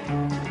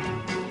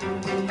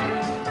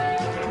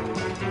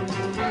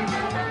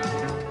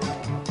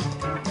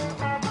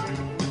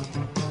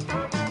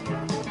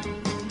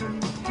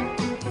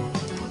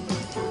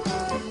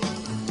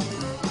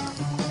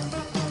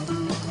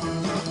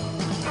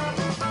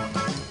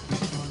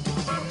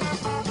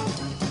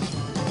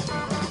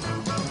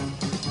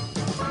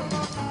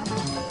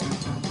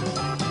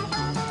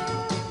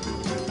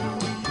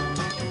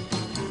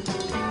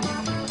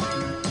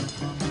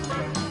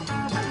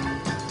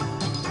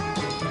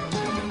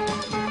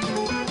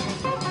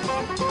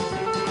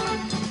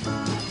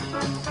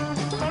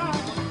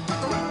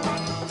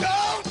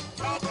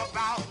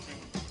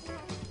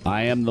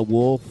 I Am the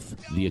Wolf,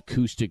 the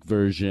acoustic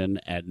version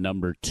at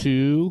number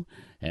 2.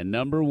 And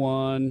number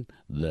 1,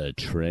 the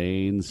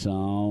Train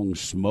song,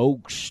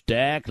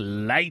 Smokestack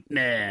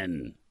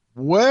Lightning.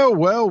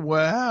 Well.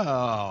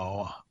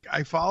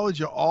 I followed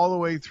you all the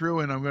way through,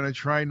 and I'm going to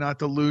try not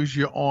to lose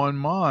you on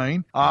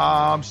mine.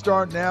 I'm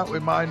starting out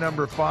with my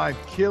number 5,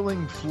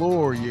 Killing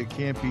Floor. You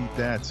can't beat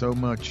that. So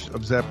much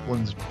of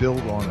Zeppelin's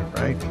built on it,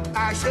 right?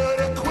 I should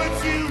have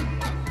quit you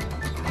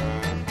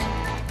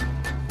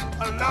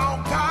a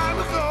long time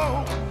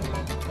ago.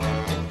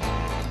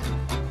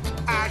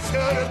 I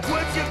should have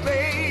quit you,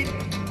 babe,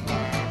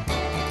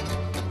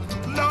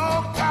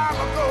 long time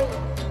ago.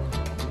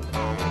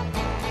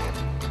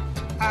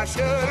 I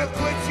should have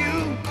quit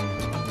you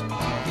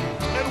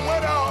and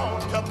went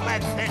on to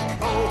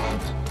Mexico.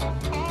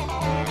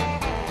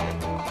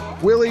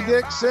 Willie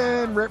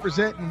Dixon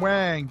representing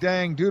Wang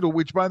Dang Doodle,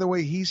 which, by the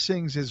way, he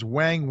sings as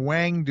Wang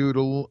Wang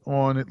Doodle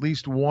on at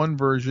least one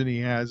version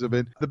he has of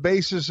it. The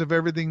basis of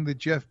everything that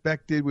Jeff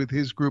Beck did with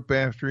his group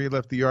after he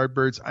left the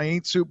Yardbirds. I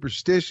Ain't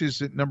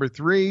Superstitious at number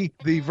 3.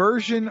 The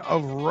version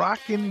of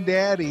Rockin'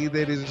 Daddy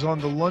that is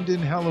on the London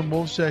Howlin'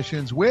 Wolf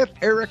sessions with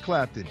Eric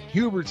Clapton,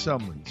 Hubert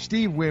Sumlin,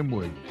 Steve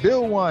Winwood,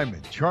 Bill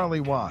Wyman,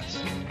 Charlie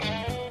Watts.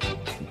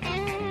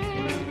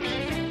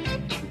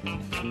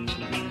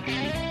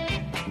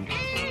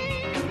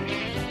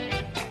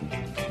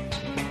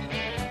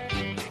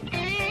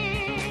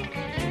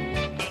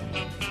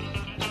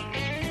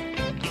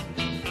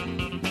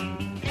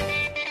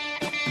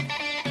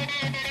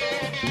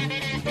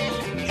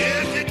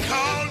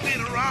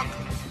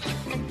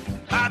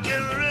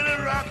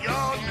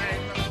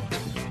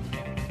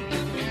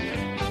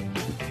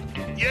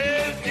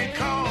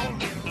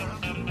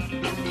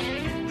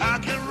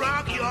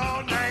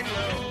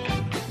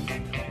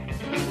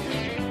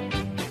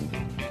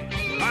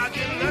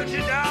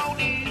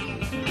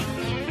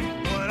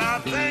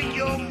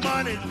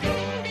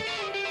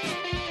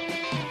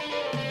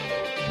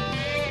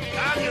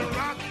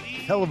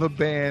 Hell of a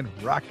band,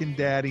 Rockin'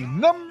 Daddy.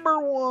 Number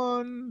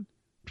 1,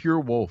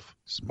 Pure Wolf,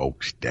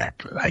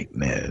 Smokestack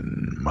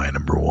Lightning, my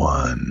number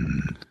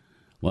 1.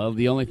 Well,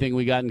 the only thing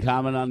we got in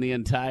common on the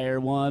entire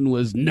one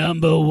was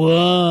number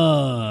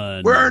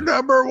 1. We're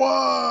number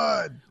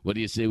 1. What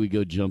do you say we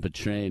go jump a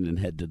train and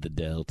head to the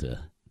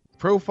Delta?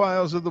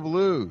 Profiles of the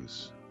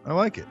Blues. I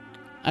like it.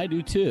 I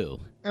do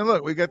too. And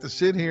look, we got to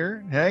sit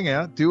here, hang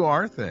out, do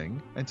our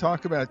thing, and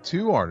talk about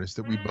 2 artists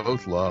that we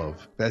both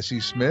love,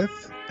 Bessie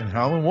Smith and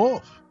Howlin'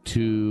 Wolf.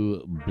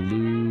 2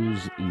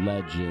 blues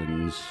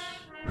legends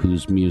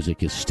whose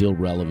music is still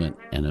relevant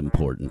and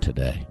important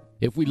today.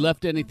 If we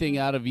left anything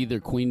out of either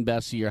Queen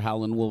Bessie or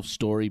Howlin' Wolf's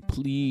story,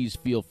 please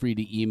feel free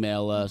to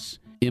email us,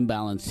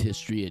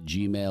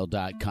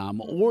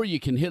 imbalancedhistory@gmail.com, or you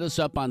can hit us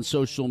up on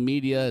social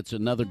media. It's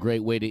another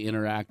great way to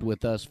interact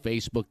with us.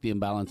 Facebook, The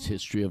Imbalanced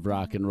History of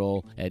Rock and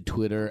Roll, at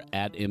Twitter,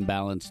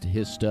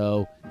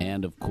 @ImbalancedHisto,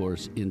 and, of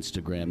course,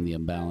 Instagram, The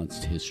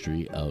Imbalanced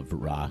History of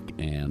Rock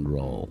and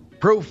Roll.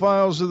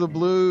 Profiles of the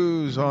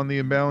Blues on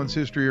The Imbalanced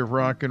History of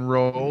Rock and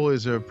Roll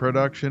is a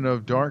production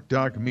of Dark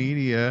Doc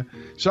Media,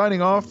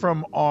 signing off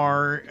from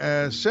our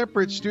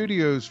separate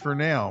studios for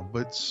now,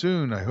 but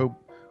soon I hope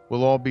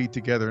we'll all be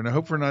together. And I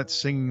hope we're not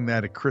singing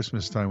that at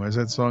Christmas time. As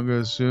that song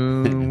goes,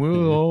 soon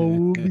we'll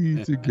all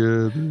be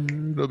together.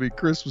 It'll be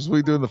Christmas.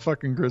 We'll be doing the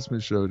fucking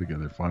Christmas show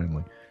together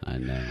finally. I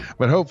know.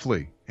 But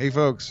hopefully, hey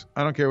folks,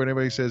 I don't care what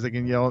anybody says. They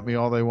can yell at me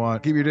all they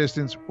want. Keep your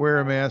distance, wear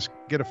a mask,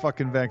 get a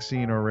fucking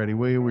vaccine already.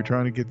 We're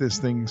trying to get this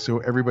thing so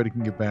everybody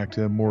can get back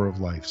to more of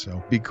life.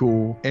 So be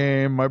cool.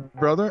 And my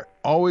brother,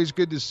 always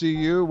good to see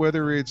you,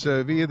 whether it's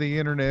via the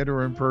internet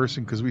or in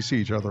person, because we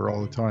see each other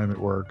all the time at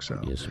work. So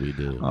yes, we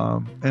do.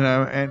 And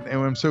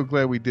I'm so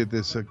glad we did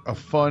this, a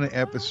fun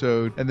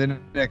episode, and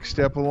then next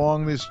step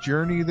along this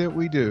journey that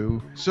we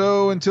do.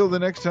 So until the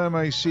next time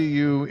I see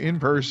you in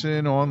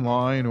person,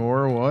 online,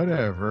 or whatever.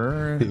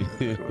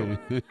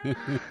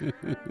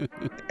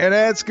 And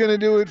that's going to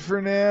do it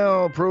for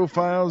now.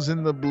 Profiles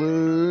in the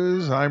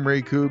Blues. I'm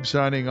Ray Koob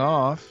signing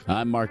off.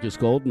 I'm Marcus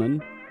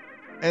Goldman.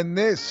 And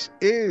this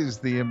is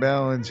the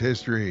Imbalanced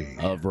History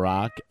of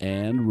Rock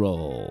and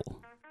Roll.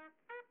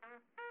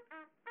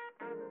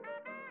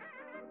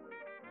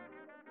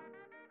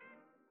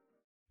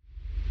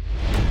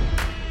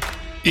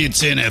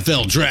 It's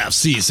NFL draft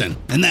season,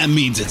 and that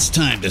means it's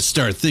time to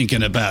start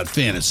thinking about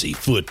fantasy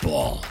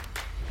football.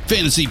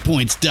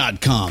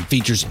 FantasyPoints.com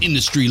features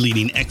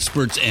industry-leading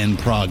experts and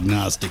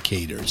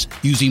prognosticators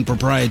using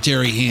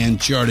proprietary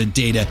hand-charted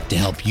data to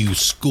help you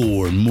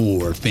score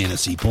more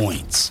fantasy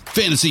points.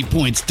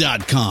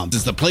 FantasyPoints.com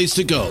is the place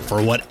to go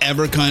for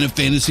whatever kind of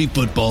fantasy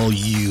football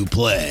you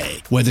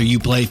play. Whether you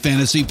play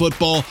fantasy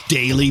football,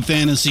 daily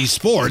fantasy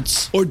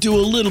sports, or do a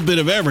little bit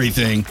of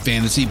everything,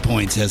 Fantasy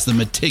Points has the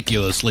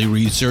meticulously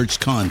researched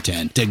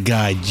content to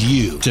guide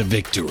you to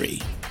victory.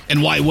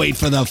 And why wait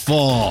for the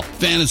fall?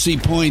 Fantasy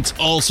Points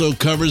also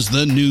covers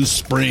the new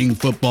spring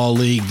football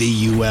league,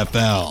 the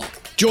UFL.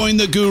 Join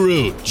the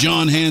guru,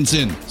 John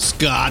Hansen,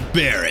 Scott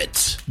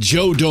Barrett,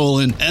 Joe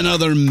Dolan, and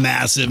other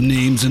massive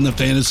names in the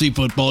fantasy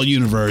football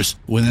universe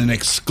with an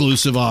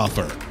exclusive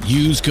offer.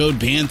 Use code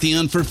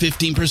Pantheon for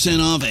 15%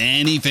 off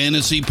any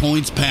Fantasy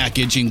Points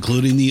package,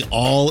 including the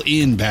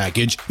all-in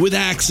package, with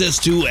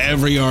access to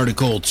every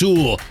article,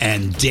 tool,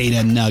 and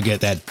data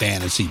nugget that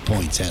Fantasy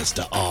Points has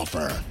to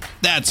offer.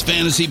 That's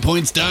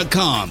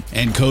FantasyPoints.com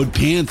and code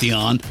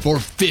Pantheon for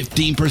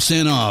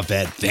 15% off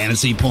at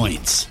Fantasy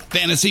Points.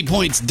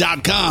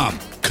 FantasyPoints.com,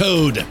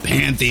 code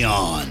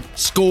Pantheon.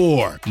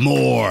 Score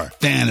more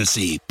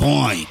fantasy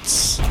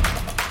points.